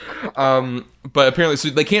footage. But apparently, so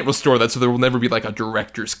they can't restore that, so there will never be, like, a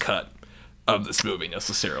director's cut of this movie,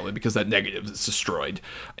 necessarily, because that negative is destroyed.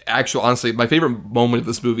 Actually, honestly, my favorite moment of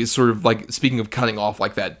this movie is sort of, like, speaking of cutting off,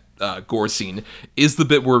 like, that gore scene, is the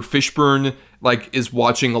bit where Fishburne, like, is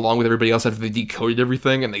watching along with everybody else after they decoded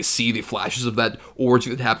everything, and they see the flashes of that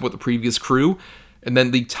orgy that happened with the previous crew, and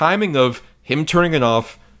then the timing of him turning it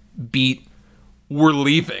off, beat, we're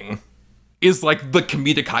leaving, is, like, the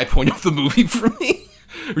comedic high point of the movie for me.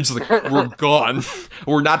 We're just like, we're gone.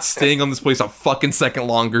 We're not staying on this place a fucking second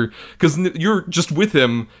longer. Because you're just with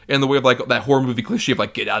him in the way of, like, that horror movie cliche of,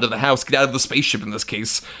 like, get out of the house, get out of the spaceship in this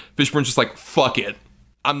case. Fishburne's just like, fuck it.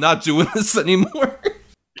 I'm not doing this anymore.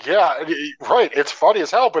 Yeah, right. It's funny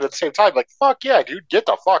as hell, but at the same time, like, fuck yeah, dude, get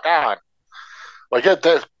the fuck on. Like,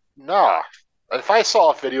 nah. If I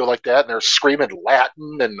saw a video like that and they're screaming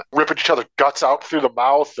Latin and ripping each other's guts out through the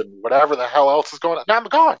mouth and whatever the hell else is going on, I'm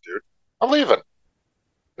gone, dude. I'm leaving.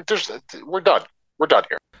 We're done. We're done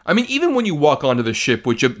here. I mean, even when you walk onto the ship,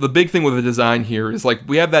 which the big thing with the design here is, like,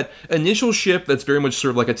 we have that initial ship that's very much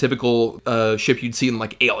sort of like a typical ship you'd see in,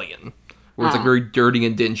 like, Alien, where it's, like, very dirty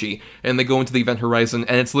and dingy, and they go into the Event Horizon,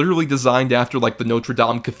 and it's literally designed after, like, the Notre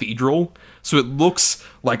Dame Cathedral, so it looks,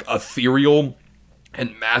 like, ethereal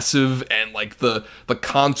and massive, and, like, the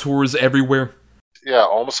contours everywhere. Yeah,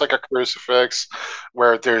 almost like a crucifix,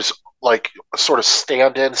 where there's, like, sort of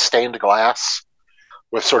stand-in stained glass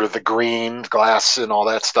with sort of the green glass and all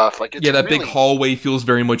that stuff. Like, it's that really big hallway feels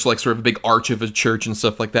very much like sort of a big arch of a church and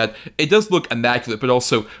stuff like that. It does look immaculate, but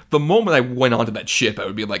also, the moment I went onto that ship, I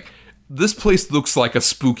would be like, this place looks like a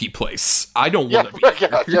spooky place. I don't want to be here.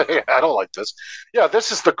 Yeah, I don't like this. Yeah,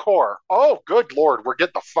 this is the core. Oh, good Lord, we're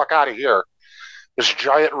getting the fuck out of here. This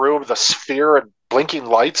giant room, the sphere and blinking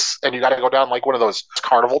lights, and you got to go down like one of those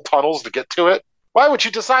carnival tunnels to get to it. Why would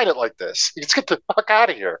you design it like this? Let's get the fuck out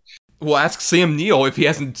of here. Well, ask Sam Neill if he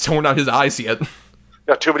hasn't torn out his eyes yet.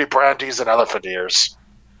 Got too many brandies and elephant ears.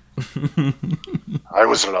 I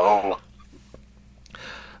was low.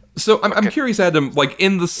 So I'm curious, Adam, like,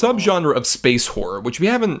 in the subgenre of space horror, which we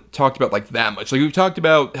haven't talked about, like, that much. Like, we've talked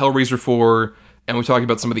about Hellraiser 4, and we've talked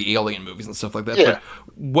about some of the Alien movies and stuff like that. Yeah.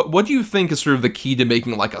 But what do you think is sort of the key to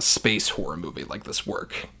making, like, a space horror movie like this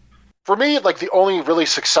work? For me, like, the only really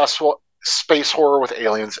successful space horror with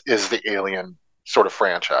aliens is the Alien sort of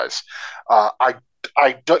franchise.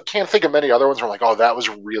 I can't think of many other ones where I'm like, oh, that was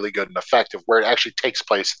really good and effective, where it actually takes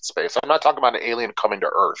place in space. I'm not talking about an alien coming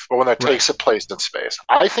to Earth, but when that takes place in space.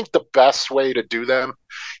 I think the best way to do them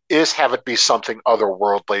is have it be something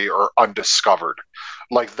otherworldly or undiscovered,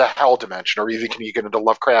 like the Hell Dimension, or even can you get into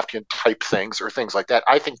Lovecraftian type things or things like that.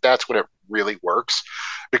 I think that's when it really works,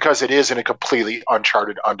 because it is in a completely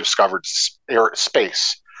uncharted, undiscovered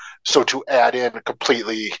space. So to add in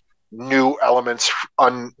completely new elements,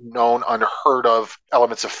 unknown, unheard of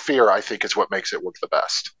elements of fear, I think is what makes it work the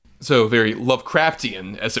best. So very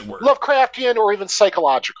Lovecraftian, as it were. Lovecraftian or even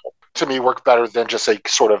psychological, to me, work better than just a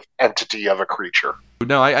sort of entity of a creature.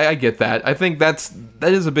 No, I get that. I think that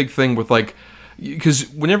is a big thing with, like, because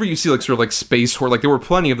whenever you see, like, sort of like space horror, like, there were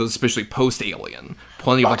plenty of those, especially post-Alien.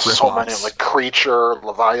 Plenty of, like, so rip-offs. many, like Creature,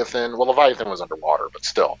 Leviathan. Well, Leviathan was underwater, but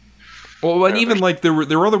still. Well, and even, like, there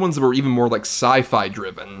were other ones that were even more, like, sci-fi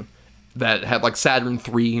driven, that had, like, Saturn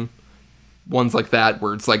III, ones like that,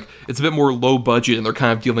 where it's, like, it's a bit more low budget, and they're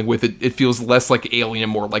kind of dealing with it. It feels less like Alien,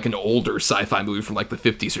 more like an older sci-fi movie from, like, the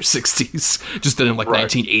 50s or 60s, just done in, like,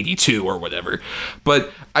 1982 or whatever.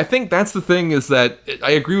 But I think that's the thing, is that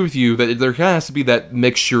I agree with you that there kind of has to be that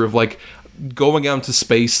mixture of, like, going out into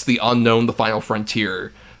space, the unknown, the final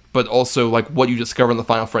frontier, but also like what you discover in the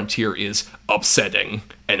final frontier is upsetting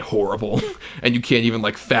and horrible, and you can't even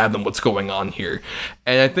like fathom what's going on here.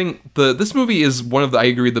 And I think this movie is one of the, I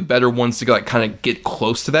agree, the better ones to like kind of get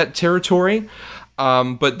close to that territory.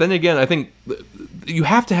 But then again, I think you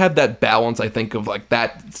have to have that balance, I think, of like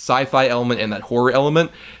that sci-fi element and that horror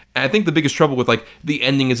element. And I think the biggest trouble with like the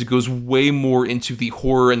ending is it goes way more into the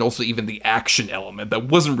horror and also even the action element that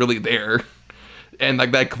wasn't really there. And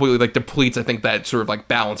like that completely like depletes, I think, that sort of like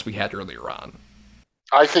balance we had earlier on.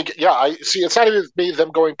 I think, yeah, I see. It's not even me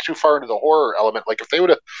them going too far into the horror element. Like if they would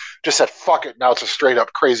have just said "fuck it," now it's a straight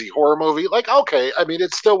up crazy horror movie. Like okay, I mean,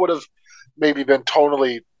 it still would have maybe been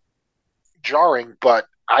tonally jarring, but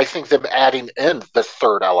I think them adding in the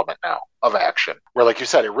third element now of action, where like you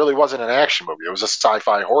said, it really wasn't an action movie; it was a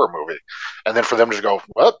sci-fi horror movie, and then for them to just go,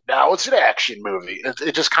 well, now it's an action movie.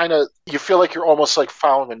 It just kind of, you feel like you're almost like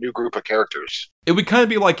following a new group of characters. It would kind of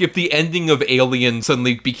be like if the ending of Alien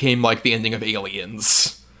suddenly became like the ending of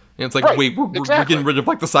Aliens, and it's like, right, wait, we're getting rid of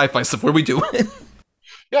like the sci-fi stuff. What are we doing?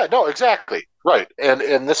 Yeah, no, exactly, right.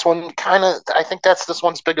 And this one kind of, I think that's this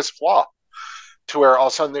one's biggest flaw. To where all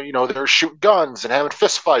of a sudden, they're shooting guns and having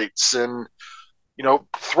fist fights and,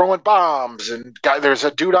 throwing bombs and there's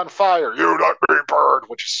a dude on fire. You not me, bird,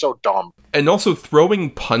 which is so dumb. And also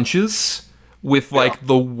throwing punches with like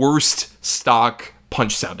the worst stock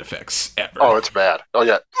punch sound effects ever. Oh, it's bad. Oh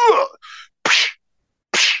yeah.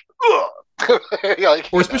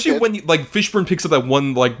 Or especially when like Fishburne picks up that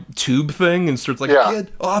one like tube thing and starts like, get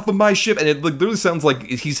off of my ship, and it like literally sounds like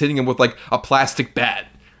he's hitting him with like a plastic bat.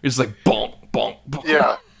 It's like bonk. Bonk, bonk.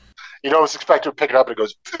 Yeah. You don't expect to pick it up and it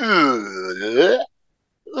goes.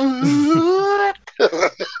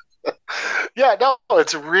 Yeah, no,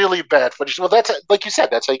 it's really bad footage. Well, that's like you said,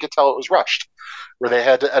 that's how you could tell it was rushed, where they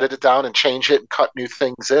had to edit it down and change it and cut new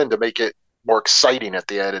things in to make it more exciting at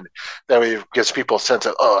the end, and that way it gives people a sense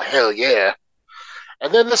of, oh, hell yeah.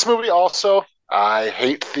 And then this movie also, I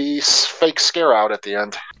hate the fake scare out at the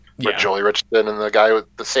end with Jolie Richardson and the guy with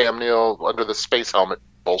the Sam Neill under the space helmet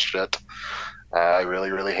bullshit. I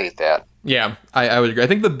really, really hate that. Yeah, I would agree. I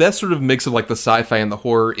think the best sort of mix of like the sci-fi and the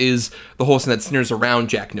horror is the whole scene that centers around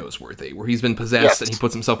Jack Noseworthy, where he's been possessed and he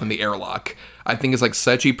puts himself in the airlock. I think is like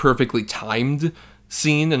such a perfectly timed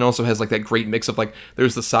scene, and also has like that great mix of like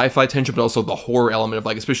there's the sci-fi tension, but also the horror element of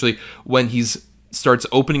like, especially when he's starts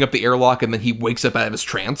opening up the airlock and then he wakes up out of his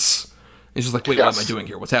trance. He's just like, wait, what am I doing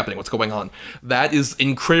here? What's happening? What's going on? That is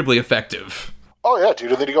incredibly effective. Oh yeah,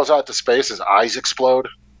 dude. And then he goes out to space, his eyes explode.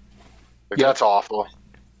 Like, that's awful.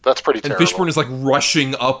 That's pretty terrible. And Fishburne is like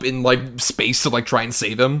rushing up in like space to like try and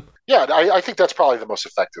save him. Yeah, I think that's probably the most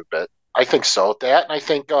effective bit. I think so. That, and I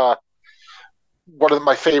think one of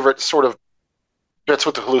my favorite sort of bits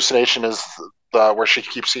with the hallucination is where she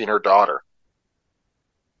keeps seeing her daughter.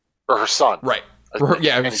 Or her son. Right.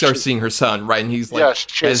 Yeah, we start seeing her son, right? And he's like,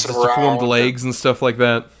 has deformed legs and stuff like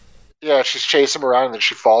that. Yeah, she's chasing him around and then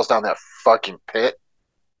she falls down that fucking pit.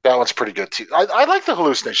 That one's pretty good too. I like the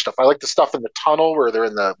hallucination stuff. I like the stuff in the tunnel where they're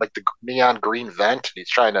in the neon green vent and he's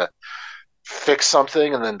trying to fix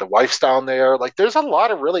something, and then the wife's down there. Like, there's a lot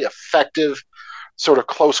of really effective sort of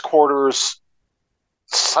close quarters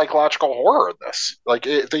psychological horror in this. Like,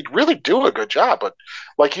 they really do a good job. But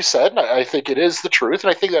like you said, I think it is the truth,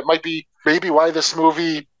 and I think that might be maybe why this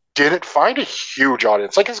movie didn't find a huge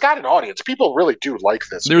audience. Like, it's got an audience. People really do like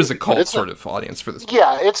this. There's a cult sort of audience for this movie.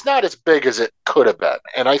 Yeah, it's not as big as it could have been.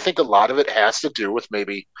 And I think a lot of it has to do with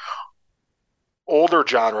maybe older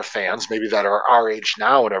genre fans, maybe that are our age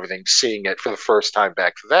now and everything, seeing it for the first time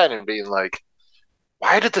back then and being like,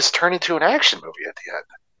 why did this turn into an action movie at the end?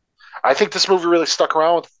 I think this movie really stuck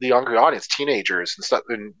around with the younger audience, teenagers and stuff,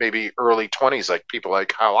 in maybe early 20s, like people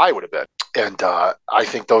like how I would have been. And I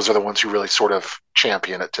think those are the ones who really sort of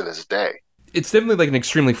champion it to this day. It's definitely like an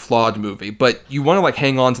extremely flawed movie, but you want to like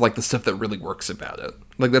hang on to like the stuff that really works about it.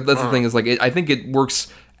 Like that's the thing is like I think it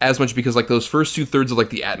works as much because like those first 2/3 of like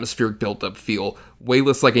the atmospheric build-up feel way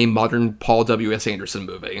less like a modern Paul W.S. Anderson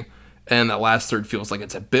movie. And that last third feels like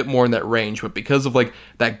it's a bit more in that range, but because of like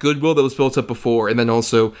that goodwill that was built up before, and then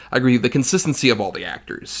also I agree the consistency of all the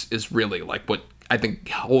actors is really like what I think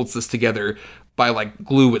holds this together by like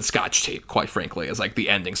glue and scotch tape, quite frankly, as like the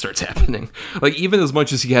ending starts happening. Like, even as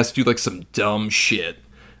much as he has to do like some dumb shit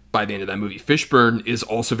by the end of that movie, Fishburne is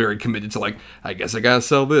also very committed to like, I guess I gotta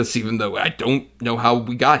sell this, even though I don't know how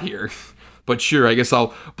we got here. But sure, I guess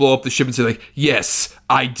I'll blow up the ship and say like, yes,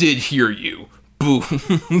 I did hear you. Boo.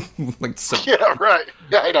 Like, so. Yeah, right.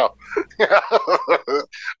 Yeah, I know.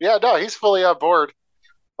 Yeah, no, he's fully on board.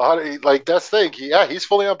 Like, that's the thing. He's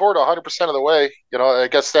fully on board 100% of the way. You know, I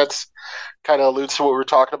guess that's kind of alludes to what we were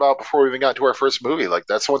talking about before we even got to our first movie. Like,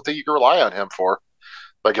 that's one thing you can rely on him for.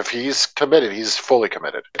 Like, if he's committed, he's fully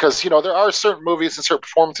committed. Because, there are certain movies and certain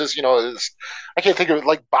performances, I can't think of it,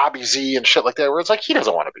 like Bobby Z and shit like that, where it's like he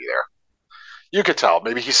doesn't want to be there. You could tell.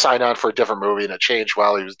 Maybe he signed on for a different movie and it changed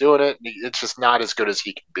while he was doing it. It's just not as good as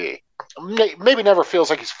he can be. Maybe never feels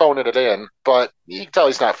like he's phoning it in, but you can tell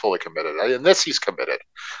he's not fully committed. In this, he's committed.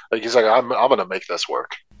 Like, he's like, I'm going to make this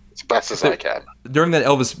work as best as I can. During that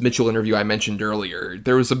Elvis Mitchell interview I mentioned earlier,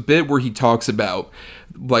 there was a bit where he talks about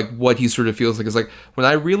like what he sort of feels like. It's like, when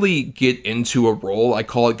I really get into a role, I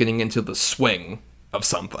call it getting into the swing of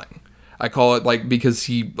something. I call it, like, because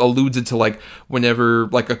he alludes it to, like, whenever,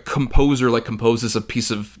 like, a composer, like, composes a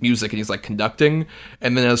piece of music and he's, like, conducting,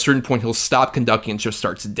 and then at a certain point he'll stop conducting and just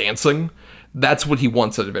starts dancing. That's what he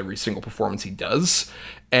wants out of every single performance he does.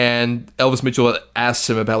 And Elvis Mitchell asks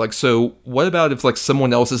him about, like, so what about if, like,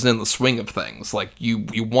 someone else isn't in the swing of things? Like, you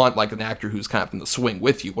want, like, an actor who's kind of in the swing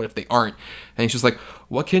with you. What if they aren't? And he's just like,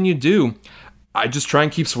 what can you do? I just try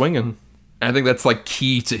and keep swinging. And I think that's, like,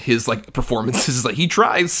 key to his, like, performances, is that he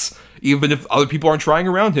tries. Even if other people aren't trying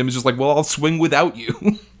around him, it's just like, well, I'll swing without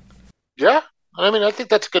you. Yeah. I mean, I think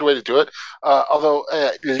that's a good way to do it. Although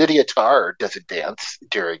Lydia Tarr doesn't dance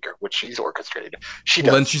during which she's orchestrated.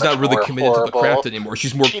 Then she's not really committed to the craft anymore.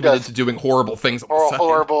 She's more committed to doing horrible things on the side.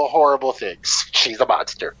 Horrible things. She's a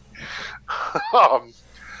monster.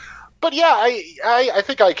 But yeah, I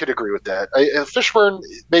think I could agree with that. Fishburne,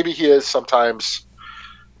 maybe he is sometimes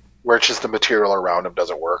where it's just the material around him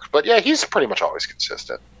doesn't work. But yeah, he's pretty much always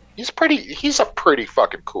consistent. He's a pretty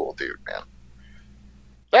fucking cool dude, man.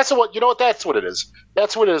 That's what it is.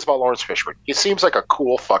 That's what it is about Laurence Fishburne. He seems like a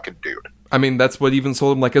cool fucking dude. I mean, that's what even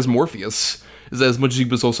sold him, like, as Morpheus. Is that as much as he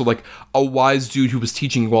was also, like, a wise dude who was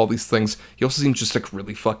teaching you all these things, he also seemed just, like,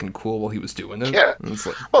 really fucking cool while he was doing it. Yeah.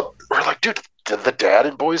 Like, well, we're like, dude, the dad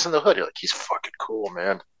in Boys in the Hood, you're like, he's fucking cool,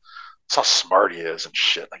 man. That's how smart he is and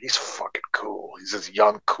shit. Like, he's fucking cool. He's this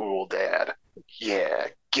young, cool dad. Yeah,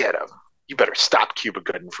 get him. You better stop Cuba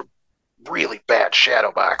Gooding from really bad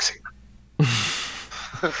shadow boxing.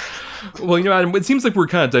 Well, Adam, it seems like we're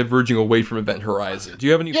kind of diverging away from Event Horizon. Do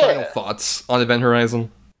you have any final thoughts on Event Horizon?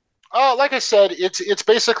 Like I said, it's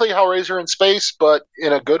basically Hellraiser in space, but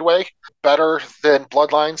in a good way. Better than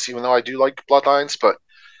Bloodlines, even though I do like Bloodlines, but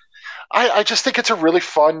I just think it's a really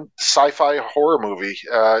fun sci-fi horror movie.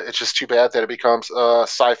 It's just too bad that it becomes a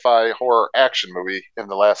sci-fi horror action movie in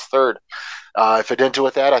the last third. If it didn't do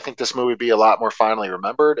with that, I think this movie would be a lot more fondly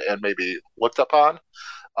remembered and maybe looked upon.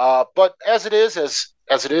 But as it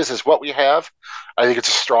is what we have. I think it's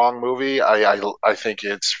a strong movie. I think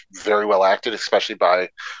it's very well acted, especially by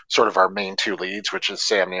sort of our main two leads, which is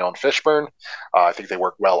Sam Neill and Fishburne. I think they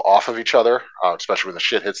work well off of each other, especially when the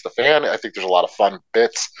shit hits the fan. I think there's a lot of fun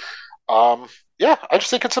bits. I just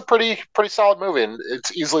think it's a pretty solid movie, and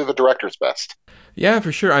it's easily the director's best. Yeah,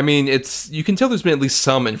 for sure. I mean, you can tell there's been at least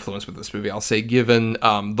some influence with this movie, I'll say, given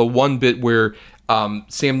the one bit where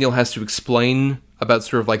Sam Neill has to explain about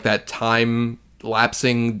sort of like that time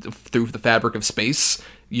lapsing through the fabric of space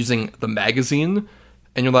using the magazine.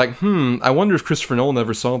 And you're like, I wonder if Christopher Nolan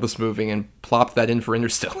ever saw this movie and plopped that in for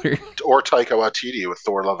Interstellar. Or Taika Waititi with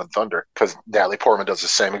Thor: Love and Thunder, because Natalie Portman does the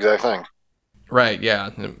same exact thing. Right, yeah.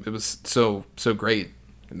 It was so great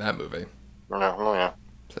in that movie. Oh, yeah.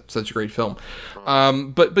 Such a great film.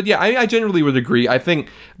 But yeah, I generally would agree. I think,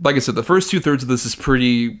 like I said, the first 2/3 of this is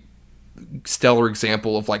pretty stellar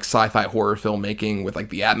example of like sci-fi horror filmmaking with like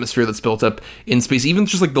the atmosphere that's built up in space. Even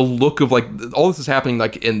just like the look of like all this is happening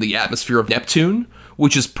like in the atmosphere of Neptune,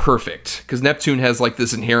 which is perfect because Neptune has like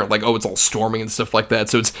this inherent like, oh, it's all stormy and stuff like that.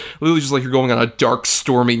 So it's literally just like you're going on a dark,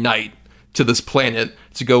 stormy night to this planet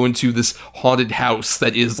to go into this haunted house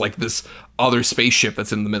that is like this other spaceship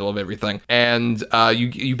that's in the middle of everything. And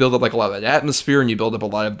you build up like a lot of that atmosphere, and you build up a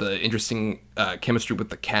lot of the interesting chemistry with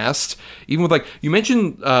the cast. Even with like, you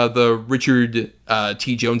mentioned the Richard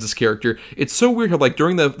T. Jones's character. It's so weird how like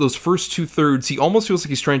during those first 2/3, he almost feels like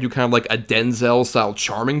he's trying to do kind of like a Denzel style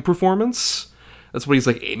charming performance. That's what he's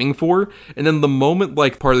like aiming for. And then the moment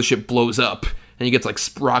like part of the ship blows up and he gets like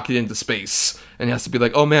rocketed into space and he has to be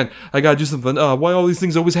like, oh man, I gotta do something. Why all these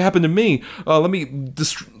things always happen to me? Let me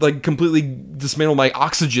completely dismantle my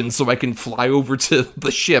oxygen so I can fly over to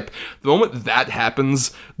the ship. The moment that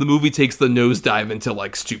happens, the movie takes the nosedive into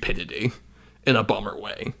like stupidity in a bummer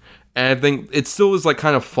way. And I think it still is like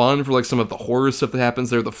kind of fun for like some of the horror stuff that happens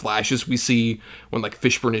there, the flashes we see when like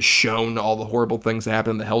Fishburne is shown all the horrible things that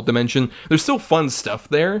happen in the hell dimension. There's still fun stuff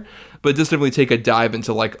there, but it doesn't really take a dive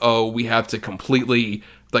into like, oh, we have to completely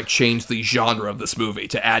like change the genre of this movie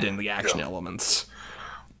to add in the action elements.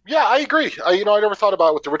 Yeah, I agree. I never thought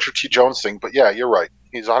about it with the Richard T. Jones thing, but yeah, you're right.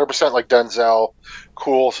 He's 100% like Denzel,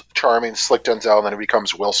 cool, charming, slick Denzel, and then he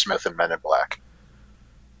becomes Will Smith in Men in Black.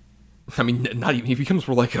 I mean, not even, he becomes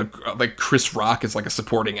more like like Chris Rock is like a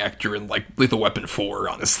supporting actor in like Lethal Weapon 4,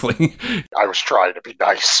 honestly. I was trying to be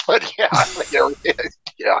nice, but yeah.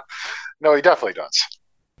 No, he definitely does.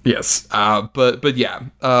 Yes, but yeah,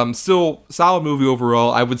 still solid movie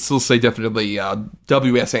overall. I would still say definitely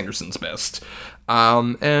W.S. Anderson's best.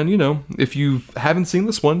 And you know, if you haven't seen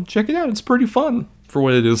this one, check it out. It's pretty fun for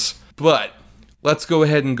what it is. But let's go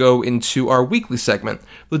ahead and go into our weekly segment,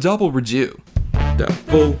 the Double Redo.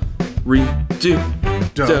 Double Redo.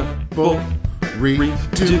 Double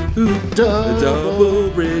Redo. Double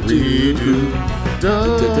Redo.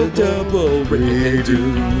 Double redo, double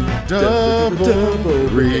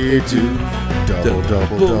redo,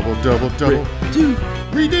 double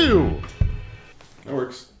redo. That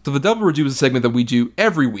works. So the Double Redo is a segment that we do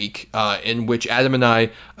every week, in which Adam and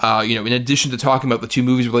I, in addition to talking about the two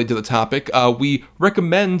movies related to the topic, we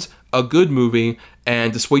recommend a good movie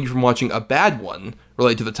and dissuade you from watching a bad one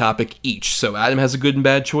related to the topic each. So Adam has a good and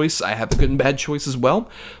bad choice. I have a good and bad choice as well.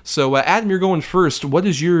 So Adam, you're going first. What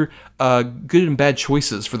is your good and bad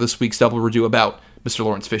choices for this week's Double Redo about Mr.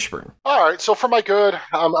 Laurence Fishburne? All right, so for my good,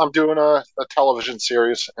 I'm doing a television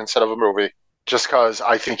series instead of a movie, just because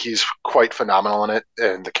I think he's quite phenomenal in it,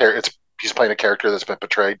 and he's playing a character that's been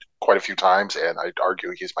portrayed quite a few times, and I'd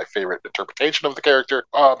argue he's my favorite interpretation of the character.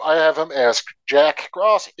 I have him as Jack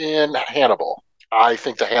Ross in Hannibal. I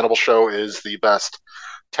think the Hannibal show is the best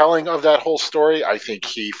telling of that whole story. I think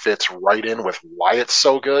he fits right in with why it's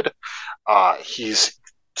so good. He's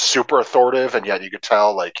super authoritative, and yet you could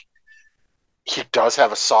tell, like, he does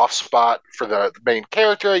have a soft spot for the main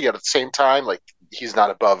character, yet at the same time, like, he's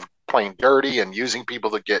not above playing dirty and using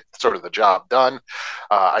people to get sort of the job done.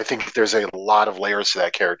 I think there's a lot of layers to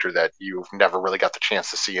that character that you've never really got the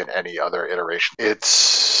chance to see in any other iteration. It's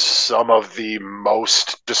some of the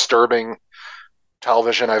most disturbing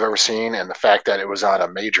television I've ever seen, and the fact that it was on a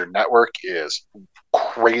major network is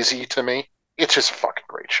crazy to me. It's just a fucking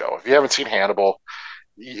great show. If you haven't seen Hannibal,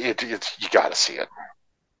 you gotta see it.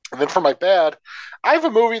 And then for my bad, I have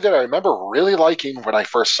a movie that I remember really liking when I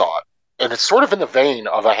first saw it. And it's sort of in the vein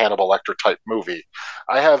of a Hannibal Lecter type movie.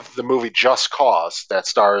 I have the movie Just Cause that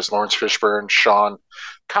stars Laurence Fishburne, Sean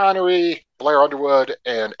Connery, Blair Underwood,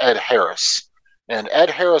 and Ed Harris. And Ed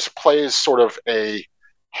Harris plays sort of a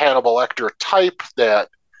Hannibal Lecter type that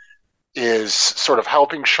is sort of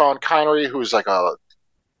helping Sean Connery, who's like a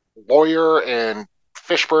lawyer, and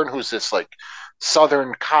Fishburne, who's this like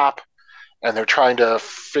Southern cop. And they're trying to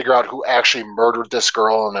figure out who actually murdered this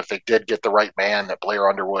girl, and if they did get the right man that Blair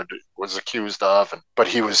Underwood was accused of. But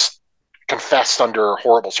he was confessed under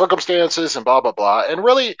horrible circumstances and blah, blah, blah. And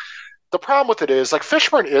really, the problem with it is, like,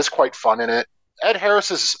 Fishburne is quite fun in it. Ed Harris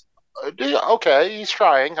is, okay, he's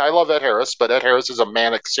trying. I love Ed Harris, but Ed Harris is a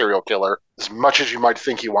manic serial killer. As much as you might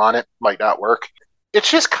think you want it, might not work. It's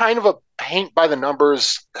just kind of a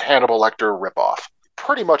paint-by-the-numbers Hannibal Lecter ripoff.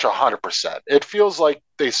 Pretty much 100%. It feels like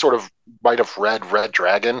they sort of might have read Red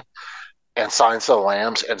Dragon and Silence of the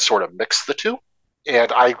Lambs and sort of mixed the two.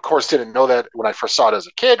 And I, of course, didn't know that when I first saw it as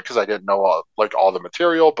a kid because I didn't know all the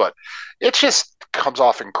material, but it just comes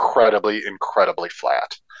off incredibly, incredibly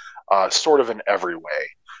flat, sort of in every way.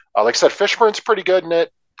 Like I said, Fishburne's pretty good in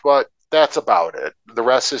it, but that's about it. The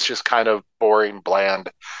rest is just kind of boring, bland,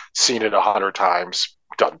 seen it 100 times,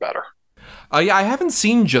 done better. Yeah, I haven't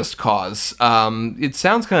seen Just Cause. It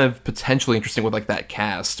sounds kind of potentially interesting with like that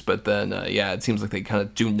cast, but then it seems like they kind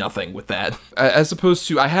of do nothing with that. As opposed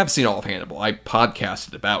to, I have seen all of Hannibal. I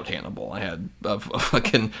podcasted about Hannibal. I had a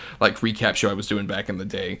fucking like recap show I was doing back in the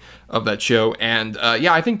day of that show, and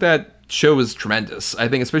I think that show is tremendous. I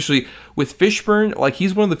think especially with Fishburne, like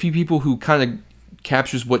he's one of the few people who kind of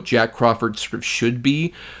captures what Jack Crawford sort of should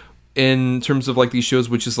be in terms of like these shows,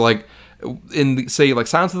 which is like in say like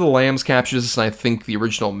Silence of the Lambs captures this, and I think the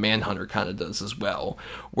original Manhunter kind of does as well,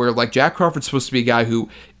 where like Jack Crawford's supposed to be a guy who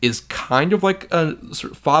is kind of like a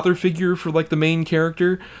sort of father figure for like the main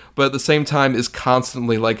character, but at the same time is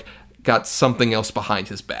constantly like got something else behind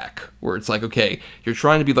his back, where it's like, okay, you're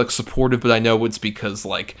trying to be like supportive, but I know it's because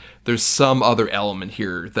like there's some other element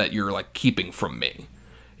here that you're like keeping from me.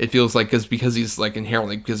 It feels like because he's like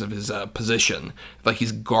inherently, because of his position, like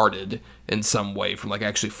he's guarded in some way from like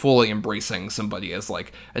actually fully embracing somebody as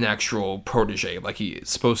like an actual protege, like he is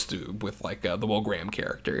supposed to with like the Will Graham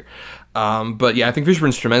character. But yeah, I think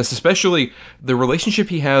Fishburne's tremendous, especially the relationship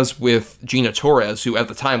he has with Gina Torres, who at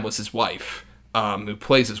the time was his wife, who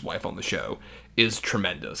plays his wife on the show, is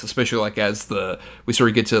tremendous, especially like as we sort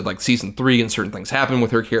of get to like season 3 and certain things happen with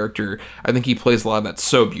her character. I think he plays a lot of that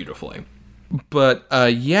so beautifully. But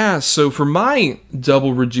so for my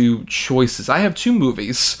Double Redo choices, I have 2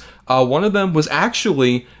 movies. One of them was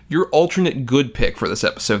actually your alternate good pick for this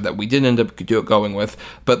episode that we didn't end up going with.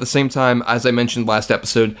 But at the same time, as I mentioned last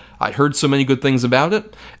episode, I heard so many good things about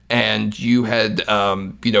it, and you had,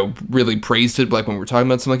 really praised it, like when we were talking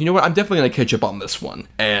about it. So I'm like, you know what, I'm definitely going to catch up on this one.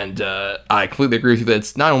 And I completely agree with you that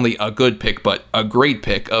it's not only a good pick, but a great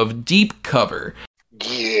pick of Deep Cover.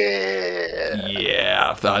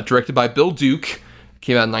 Yeah. Directed by Bill Duke.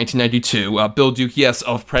 Came out in 1992. Bill Duke, yes,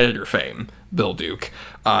 of Predator fame. Bill Duke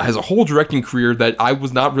has a whole directing career that I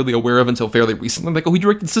was not really aware of until fairly recently. I'm like, oh, he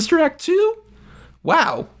directed Sister Act 2?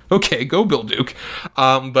 Wow. Okay, go Bill Duke.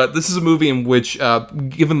 But this is a movie in which,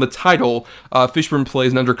 given the title, Fishburne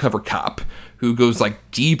plays an undercover cop who goes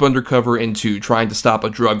deep undercover into trying to stop a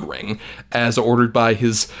drug ring, as ordered by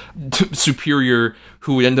his superior,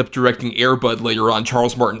 who would end up directing Air Bud later on,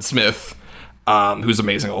 Charles Martin Smith. Who's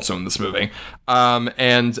amazing also in this movie.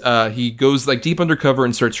 And he goes deep undercover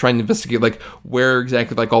and starts trying to investigate where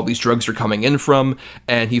exactly all these drugs are coming in from.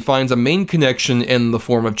 And he finds a main connection in the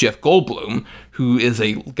form of Jeff Goldblum, who is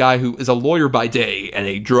a guy who is a lawyer by day and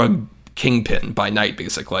a drug kingpin by night,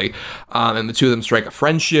 basically. And the two of them strike a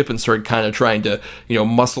friendship and start kind of trying to,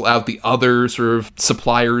 muscle out the other sort of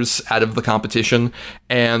suppliers out of the competition.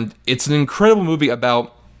 And it's an incredible movie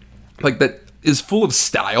about that is full of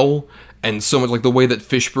style. And so much the way that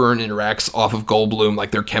Fishburne interacts off of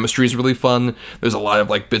Goldblum, their chemistry is really fun. There's a lot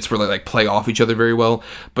of bits where they play off each other very well.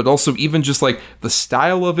 But also even just the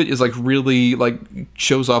style of it is really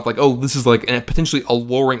shows off oh, this is potentially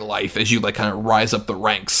alluring life as you kind of rise up the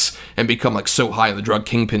ranks and become so high in the drug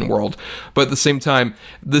kingpin world. But at the same time,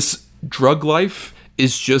 this drug life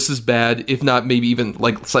is just as bad, if not maybe even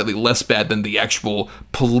slightly less bad than the actual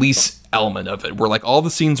police element of it, where all the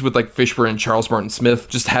scenes with Fishburne and Charles Martin Smith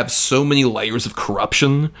just have so many layers of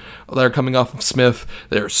corruption that are coming off of Smith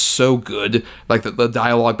that are so good, the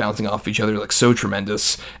dialogue bouncing off each other so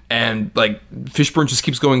tremendous, and Fishburne just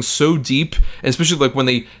keeps going so deep, and especially when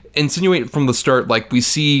they insinuate from the start we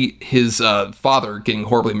see his father getting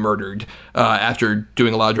horribly murdered after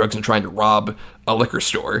doing a lot of drugs and trying to rob a liquor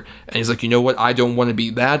store, and he's you know what, I don't want to be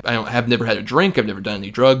that. I've never had a drink, I've never done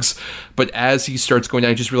any drugs. But as he starts going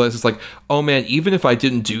down, he just realizes oh man, even if I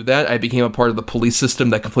didn't do that, I became a part of the police system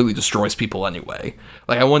that completely destroys people anyway.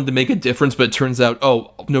 I wanted to make a difference, but it turns out,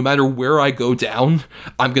 oh, no matter where I go down,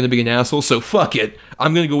 I'm gonna be an asshole, so fuck it,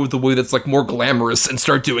 I'm gonna go with the way that's more glamorous and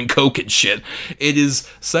start doing coke and shit. It is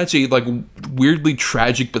such a weirdly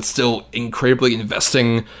tragic but still incredibly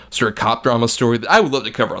investing sort of cop drama story that I would love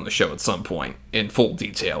to cover on the show at some point in full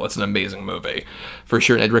detail. It's an amazing movie for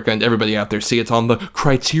sure, and I'd recommend everybody out there see it. It's on the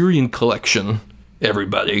Criterion Collection,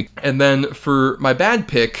 everybody. And then for my bad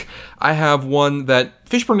pick, I have one that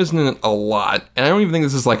Fishburne isn't in a lot, and I don't even think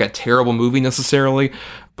this is a terrible movie necessarily,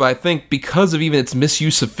 but I think because of even its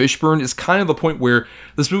misuse of Fishburne is kind of the point where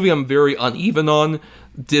this movie I'm very uneven on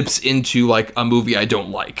dips into a movie I don't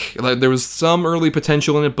like. There was some early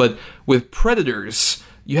potential in it, but with Predators,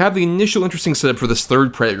 you have the initial interesting setup for this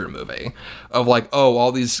third Predator movie of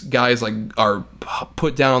all these guys are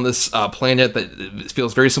put down on this planet that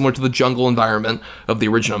feels very similar to the jungle environment of the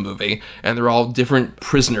original movie, and they're all different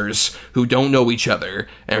prisoners who don't know each other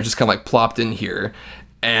and are just kind of plopped in here.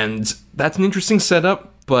 And that's an interesting setup,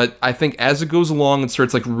 but I think as it goes along, it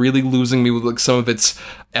starts really losing me with some of its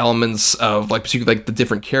elements of particularly the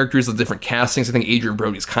different characters, the different castings. I think Adrian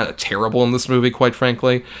Brody's kind of terrible in this movie, quite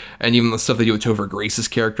frankly, and even the stuff they do with Topher Grace's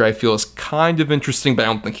character I feel is kind of interesting, but I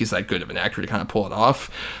don't think he's that good of an actor to kind of pull it off.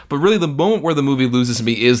 But really the moment where the movie loses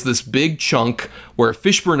me is this big chunk where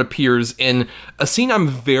Fishburne appears in a scene I'm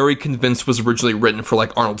very convinced was originally written for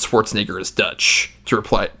Arnold Schwarzenegger as Dutch to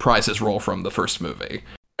reprise his role from the first movie.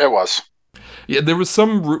 It was. Yeah, there was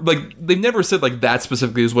some, they've never said, that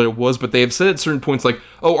specifically is what it was, but they have said at certain points,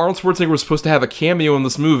 oh, Arnold Schwarzenegger was supposed to have a cameo in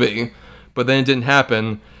this movie, but then it didn't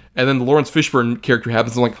happen, and then the Laurence Fishburne character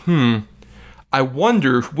happens, I'm I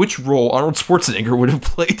wonder which role Arnold Schwarzenegger would have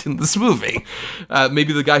played in this movie.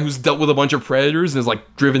 Maybe the guy who's dealt with a bunch of predators and is,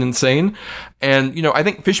 driven insane, and, I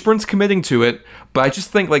think Fishburne's committing to it, but I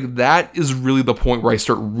just think, that is really the point where I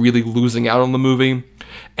start really losing out on the movie.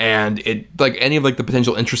 And it, any of, the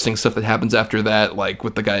potential interesting stuff that happens after that,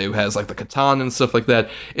 with the guy who has, the katana and stuff like that,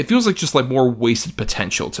 it feels just, more wasted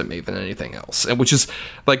potential to me than anything else. And which is,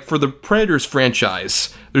 for the Predators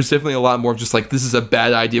franchise, there's definitely a lot more of just, this is a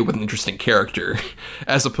bad idea with an interesting character,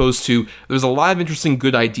 as opposed to, there's a lot of interesting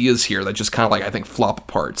good ideas here that just kind of, I think, flop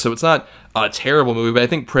apart. So it's not a terrible movie, but I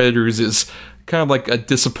think Predators is kind of, a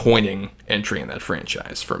disappointing entry in that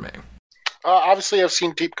franchise for me. Obviously, I've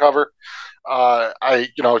seen Deep Cover.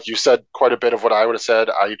 You said quite a bit of what I would have said.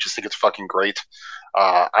 I just think it's fucking great.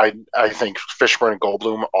 I think Fishburne and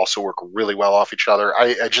Goldblum also work really well off each other.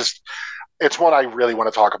 it's one I really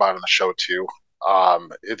want to talk about in the show too.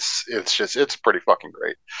 It's pretty fucking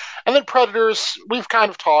great. And then Predators, we've kind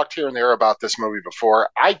of talked here and there about this movie before.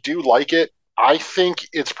 I do like it. I think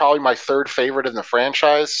it's probably my third favorite in the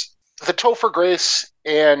franchise. The Topher Grace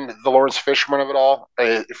and the Laurence Fishburne of it all,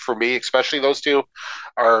 for me, especially those two,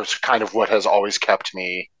 are kind of what has always kept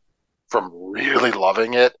me from really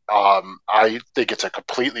loving it. I think it's a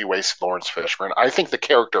completely wasted Laurence Fishburne. I think the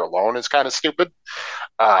character alone is kind of stupid.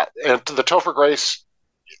 And the Topher Grace,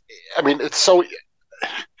 I mean, it's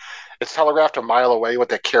telegraphed a mile away what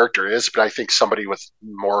that character is, but I think somebody with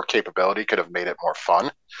more capability could have made it more fun,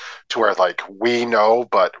 to where like we know,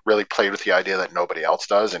 but really played with the idea that nobody else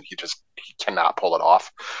does, and he cannot pull it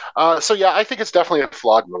off. So yeah, I think it's definitely a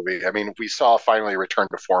flawed movie. I mean, we saw finally a return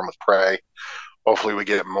to form with Prey. Hopefully we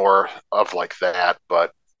get more of like that,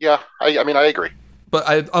 but yeah, I mean, I agree. But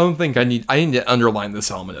I don't think I need to underline this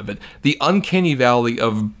element of it. The uncanny valley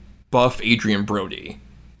of buff Adrian Brody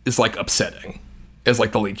is like upsetting as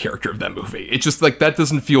like the lead character of that movie. It's just like, that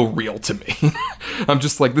doesn't feel real to me. I'm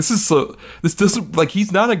just like, this doesn't, like,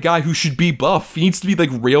 he's not a guy who should be buff. He needs to be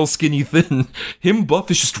like rail skinny thin. Him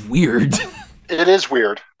buff is just weird. It is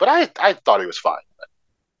weird, but I thought he was fine.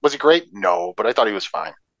 Was he great? No, but I thought he was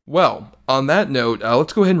fine. Well, on that note,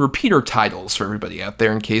 let's go ahead and repeat our titles for everybody out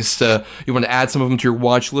there in case you want to add some of them to your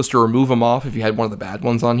watch list or remove them off if you had one of the bad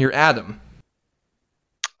ones on here. Adam.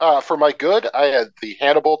 For my good, I had the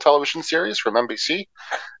Hannibal television series from NBC,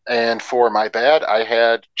 and for my bad, I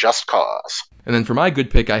had Just Cause. And then for my good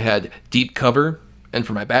pick, I had Deep Cover, and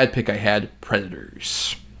for my bad pick, I had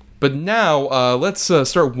Predators. But now, let's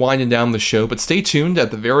start winding down the show, but stay tuned. At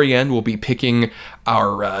the very end, we'll be picking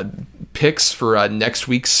our picks for next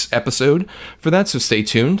week's episode for that, so stay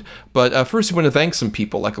tuned. But first, we want to thank some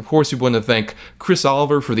people. Like, of course, we want to thank Chris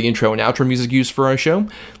Oliver for the intro and outro music used for our show.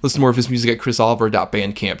 Listen to more of his music at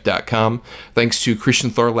chrisoliver.bandcamp.com. Thanks to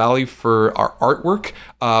Christian Thorlally for our artwork.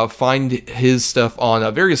 Find his stuff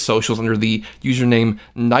on various socials under the username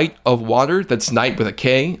Night of Water. That's night with a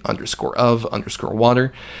K,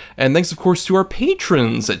 _of_water. And thanks, of course, to our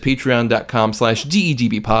patrons at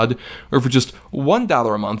patreon.com/DEDBpod, where for just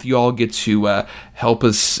 $1 a month, you all get to help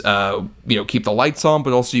us, keep the lights on,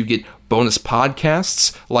 but also you get bonus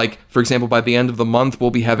podcasts. Like, for example, by the end of the month,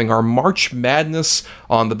 we'll be having our March Madness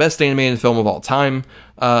on the best animated film of all time,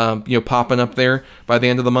 popping up there by the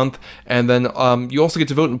end of the month. And then you also get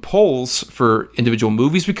to vote in polls for individual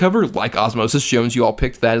movies we cover, like Osmosis. Jones, you all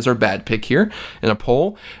picked that as our bad pick here in a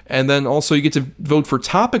poll. And then also you get to vote for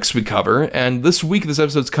topics we cover. And this week, this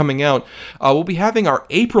episode's coming out, we'll be having our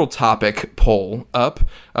April topic poll up,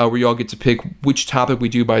 where you all get to pick which topic we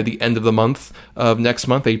do by the end of the month of next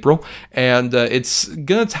month, April. And it's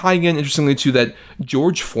going to tie in, interestingly, to that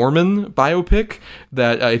George Foreman biopic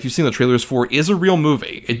that, if you've seen the trailers for, is a real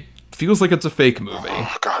movie. It feels like it's a fake movie.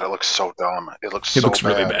 Oh, God, it looks so dumb. It looks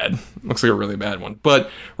really bad. It looks like a really bad one. But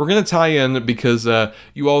we're going to tie in because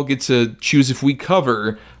you all get to choose if we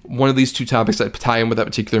cover one of these two topics that tie in with that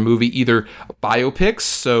particular movie, either biopics,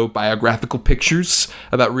 so biographical pictures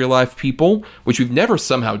about real-life people, which we've never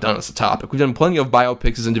somehow done as a topic. We've done plenty of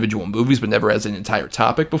biopics as individual movies, but never as an entire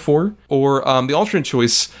topic before. Or the alternate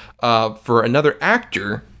choice for another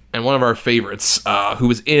actor, and one of our favorites, who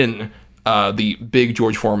was in the big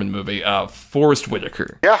George Foreman movie, Forrest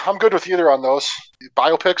Whitaker. Yeah, I'm good with either on those.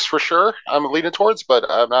 Biopics for sure, I'm leaning towards, but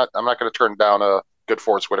I'm not going to turn down a good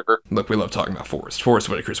Forrest Whitaker. Look, we love talking about Forrest. Forrest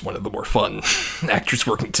Whitaker is one of the more fun actors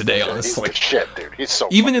working today, honestly. He's the shit, dude. He's so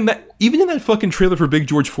even in that fucking trailer for Big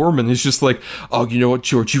George Foreman, it's just like, oh, you know what,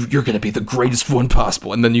 George, you're going to be the greatest one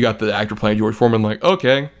possible. And then you got the actor playing George Foreman, like,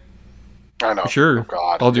 okay. I know. Sure. Oh,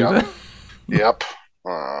 God. I'll do that. Yep.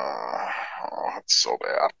 It's so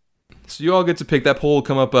bad. So you all get to pick. That poll will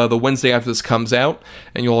come up the Wednesday after this comes out,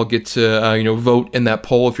 and you all get to vote in that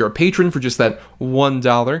poll if you're a patron for just that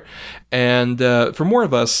 $1. And for more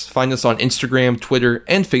of us, find us on Instagram, Twitter,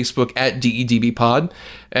 and Facebook at DEDBpod.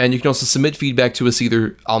 And you can also submit feedback to us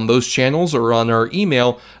either on those channels or on our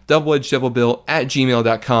email,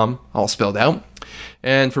 doubleedgedoublebill@gmail.com, all spelled out.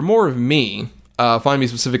 And for more of me, find me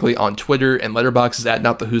specifically on Twitter and Letterboxd at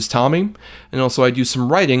NotTheWho'sTommy. And also I do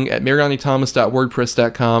some writing at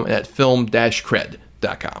marianithomas.wordpress.com and at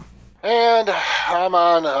film-cred.com. And I'm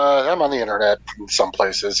on the internet in some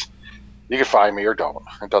places. You can find me or don't.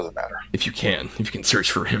 It doesn't matter. If you can search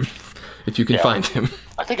for him. If you can find him.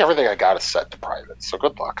 I think everything I got is set to private, so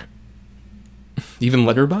good luck. Even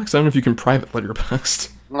Letterboxd? I don't know if you can private Letterboxd.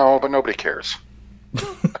 No, but nobody cares.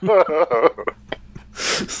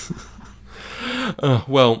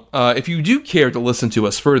 If you do care to listen to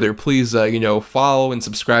us further, please, follow and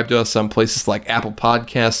subscribe to us on places like Apple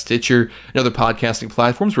Podcasts, Stitcher, and other podcasting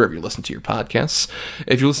platforms, wherever you listen to your podcasts.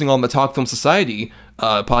 If you're listening on the Talk Film Society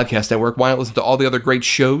podcast network, why not listen to all the other great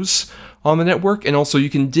shows on the network? And also, you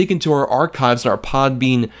can dig into our archives and our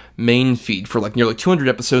Podbean main feed for like nearly 200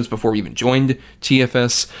 episodes before we even joined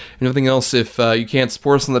TFS and everything else. If you can't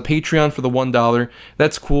support us on the Patreon for the $1,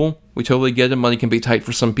 that's cool. We totally get it. Money can be tight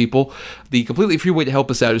for some people. The completely free way to help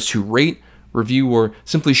us out is to rate, review, or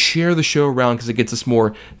simply share the show around, because it gets us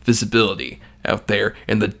more visibility out there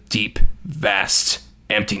in the deep, vast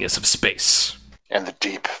emptiness of space. And the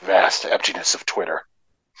deep, vast emptiness of Twitter,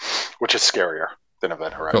 which is scarier than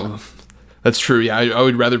Event Horizon. Oh, that's true. Yeah, I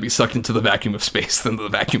would rather be sucked into the vacuum of space than the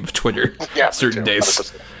vacuum of Twitter. Yeah, certain days.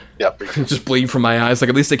 100%. Yep. Just bleed from my eyes. Like,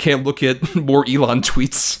 at least I can't look at more Elon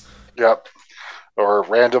tweets. Yep. Or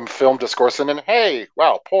random film discourse, and then, hey,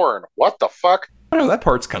 wow, porn. What the fuck? I know, that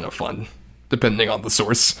part's kind of fun, depending on the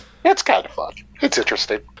source. It's kind of fun. It's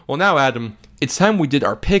interesting. Well, now, Adam, it's time we did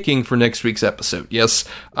our picking for next week's episode. Yes,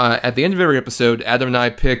 at the end of every episode, Adam and I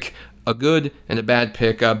pick a good and a bad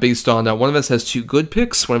pick based on one of us has 2 good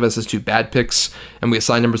picks, one of us has 2 bad picks, and we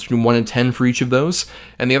assign numbers between 1 and 10 for each of those,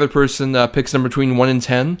 and the other person picks a number between 1 and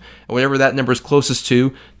 10, and whatever that number is closest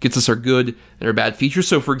to gets us our good and our bad features.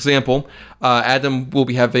 So, for example, Adam will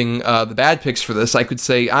be having the bad picks for this. I could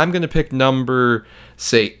say, I'm going to pick number,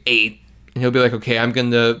 say, 8, and he'll be like, okay,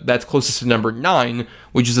 that's closest to number 9,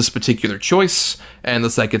 which is this particular choice, and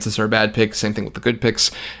that gets us our bad pick. Same thing with the good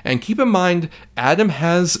picks. And keep in mind, Adam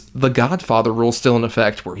has the Godfather rule still in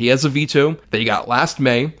effect, where he has a veto that he got last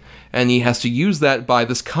May, and he has to use that by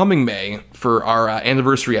this coming May for our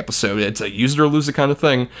anniversary episode. It's a use it or lose it kind of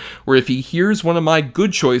thing, where if he hears one of my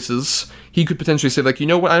good choices, he could potentially say, like, you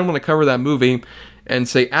know what, I don't want to cover that movie, and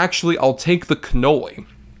say, actually, I'll take the cannoli.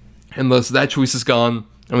 And thus, that choice is gone,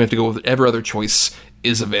 and we have to go with whatever other choice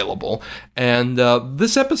is available. And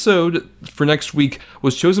this episode for next week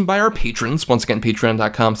was chosen by our patrons. Once again,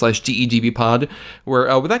 patreon.com/DEDBpod,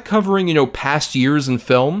 where with that covering, past years in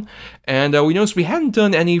film. And we noticed we hadn't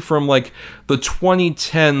done any from like the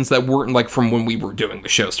 2010s that weren't like from when we were doing the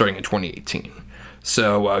show starting in 2018.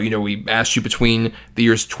 So, we asked you between the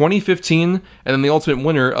years 2015 and then the ultimate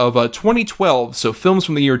winner of 2012. So films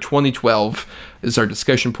from the year 2012 is our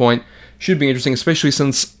discussion point. Should be interesting, especially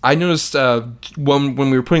since I noticed when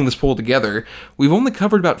we were putting this poll together, we've only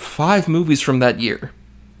covered about 5 movies from that year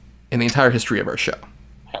in the entire history of our show.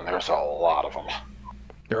 And there's a lot of them.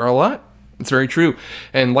 There are a lot. It's very true.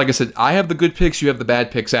 And like I said, I have the good picks, you have the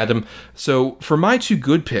bad picks, Adam. So for my 2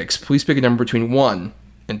 good picks, please pick a number between 1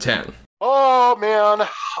 and 10. Oh, man.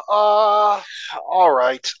 All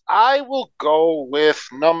right. I will go with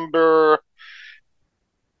number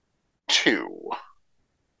 2.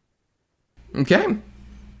 Okay.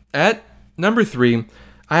 At number 3,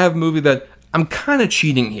 I have a movie that I'm kind of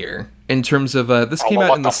cheating here in terms of this came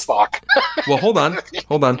out in the fuck. Well, hold on.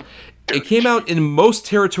 It came out in most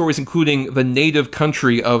territories, including the native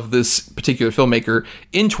country of this particular filmmaker,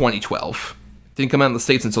 in 2012. It didn't come out in the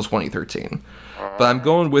States until 2013. But I'm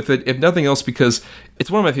going with it, if nothing else, because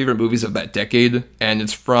it's one of my favorite movies of that decade, and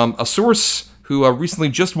it's from a source who recently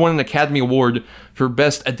just won an Academy Award for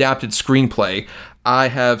Best Adapted Screenplay. I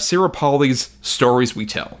have Sarah Polley's Stories We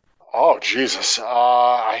Tell. Oh, Jesus.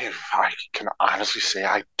 I can honestly say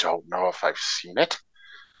I don't know if I've seen it.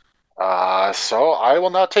 So I will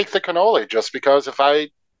not take the cannoli, just because if I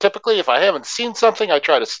haven't seen something, I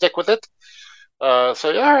try to stick with it. All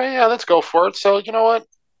right, yeah, let's go for it. So, you know what?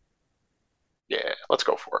 Yeah, let's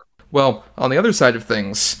go for it. Well, on the other side of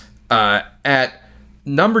things, at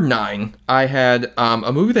number 9, I had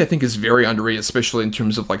a movie that I think is very underrated, especially in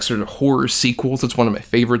terms of like sort of horror sequels. It's one of my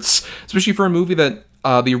favorites, especially for a movie that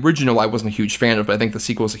the original I wasn't a huge fan of, but I think the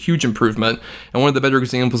sequel is a huge improvement. And one of the better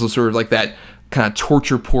examples of sort of like that kind of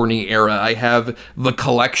torture porny era, I have The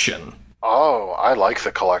Collection. Oh, I like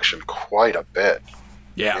The Collection quite a bit.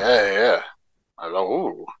 Yeah. Yeah. I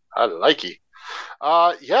like it.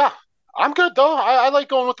 Yeah. I'm good, though. I like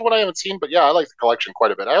going with the one I haven't seen, but yeah, I like The Collection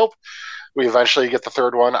quite a bit. I hope we eventually get the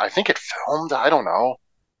third one. I think it filmed. I don't know,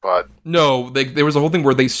 but... No, there was a whole thing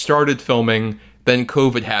where they started filming, then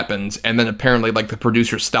COVID happened, and then apparently, like, the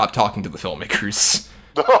producers stopped talking to the filmmakers.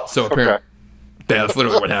 So apparently... Okay. Yeah, that's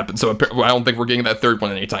literally what happened. So I don't think we're getting that third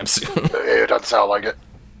one anytime soon. It doesn't sound like it.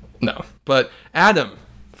 No. But, Adam,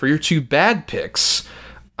 for your 2 bad picks,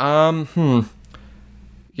 I'm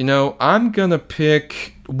gonna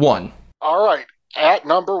pick 1. All right. At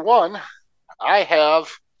number 1, I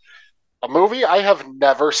have a movie I have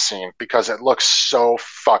never seen because it looks so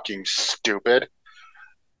fucking stupid.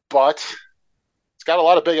 But it's got a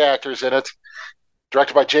lot of big actors in it.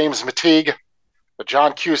 directed by James McTeague, the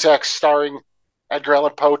John Cusack starring Edgar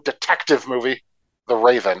Allan Poe detective movie, The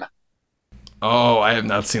Raven. Oh, I have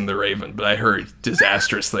not seen The Raven, but I heard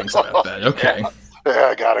disastrous things about that. Okay. Yeah,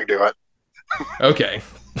 I gotta do it. Okay.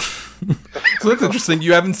 So that's interesting.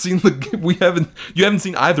 You haven't seen you haven't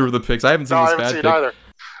seen either of the picks. I haven't seen this bad pick. Either.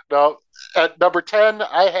 No, at number 10,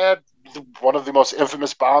 I had one of the most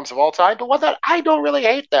infamous bombs of all time, but one that I don't really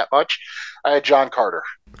hate that much. I had John Carter.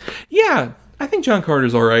 Yeah, I think John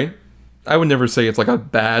Carter's all right. I would never say it's like a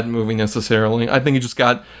bad movie necessarily. I think it just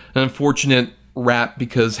got an unfortunate rap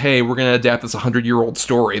because, hey, we're going to adapt this 100-year-old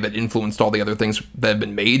story that influenced all the other things that have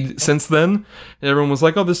been made since then. And everyone was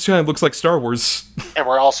like, oh, this kind of looks like Star Wars. And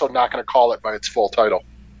we're also not going to call it by its full title.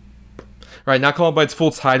 Right, not call it by its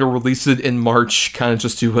full title, release it in March, kind of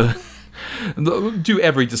just to do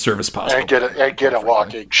every disservice possible. And get a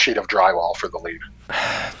walking sheet of drywall for the lead.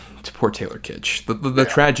 To poor Taylor Kitsch. The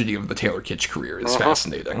tragedy of the Taylor Kitsch career is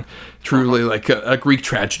fascinating. Truly like a Greek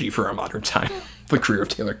tragedy for our modern time. The career of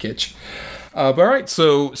Taylor Kitsch. But all right,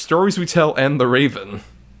 so Stories We Tell and The Raven.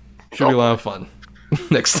 Should be a lot of fun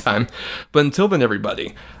next time. But until then,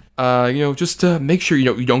 everybody, just make sure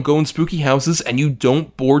you don't go in spooky houses and you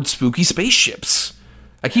don't board spooky spaceships.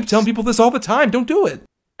 I keep telling people this all the time. Don't do it.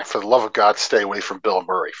 For the love of God, stay away from Bill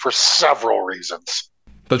Murray for several reasons.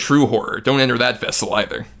 The true horror. Don't enter that vessel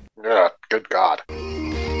either. Yeah, good God.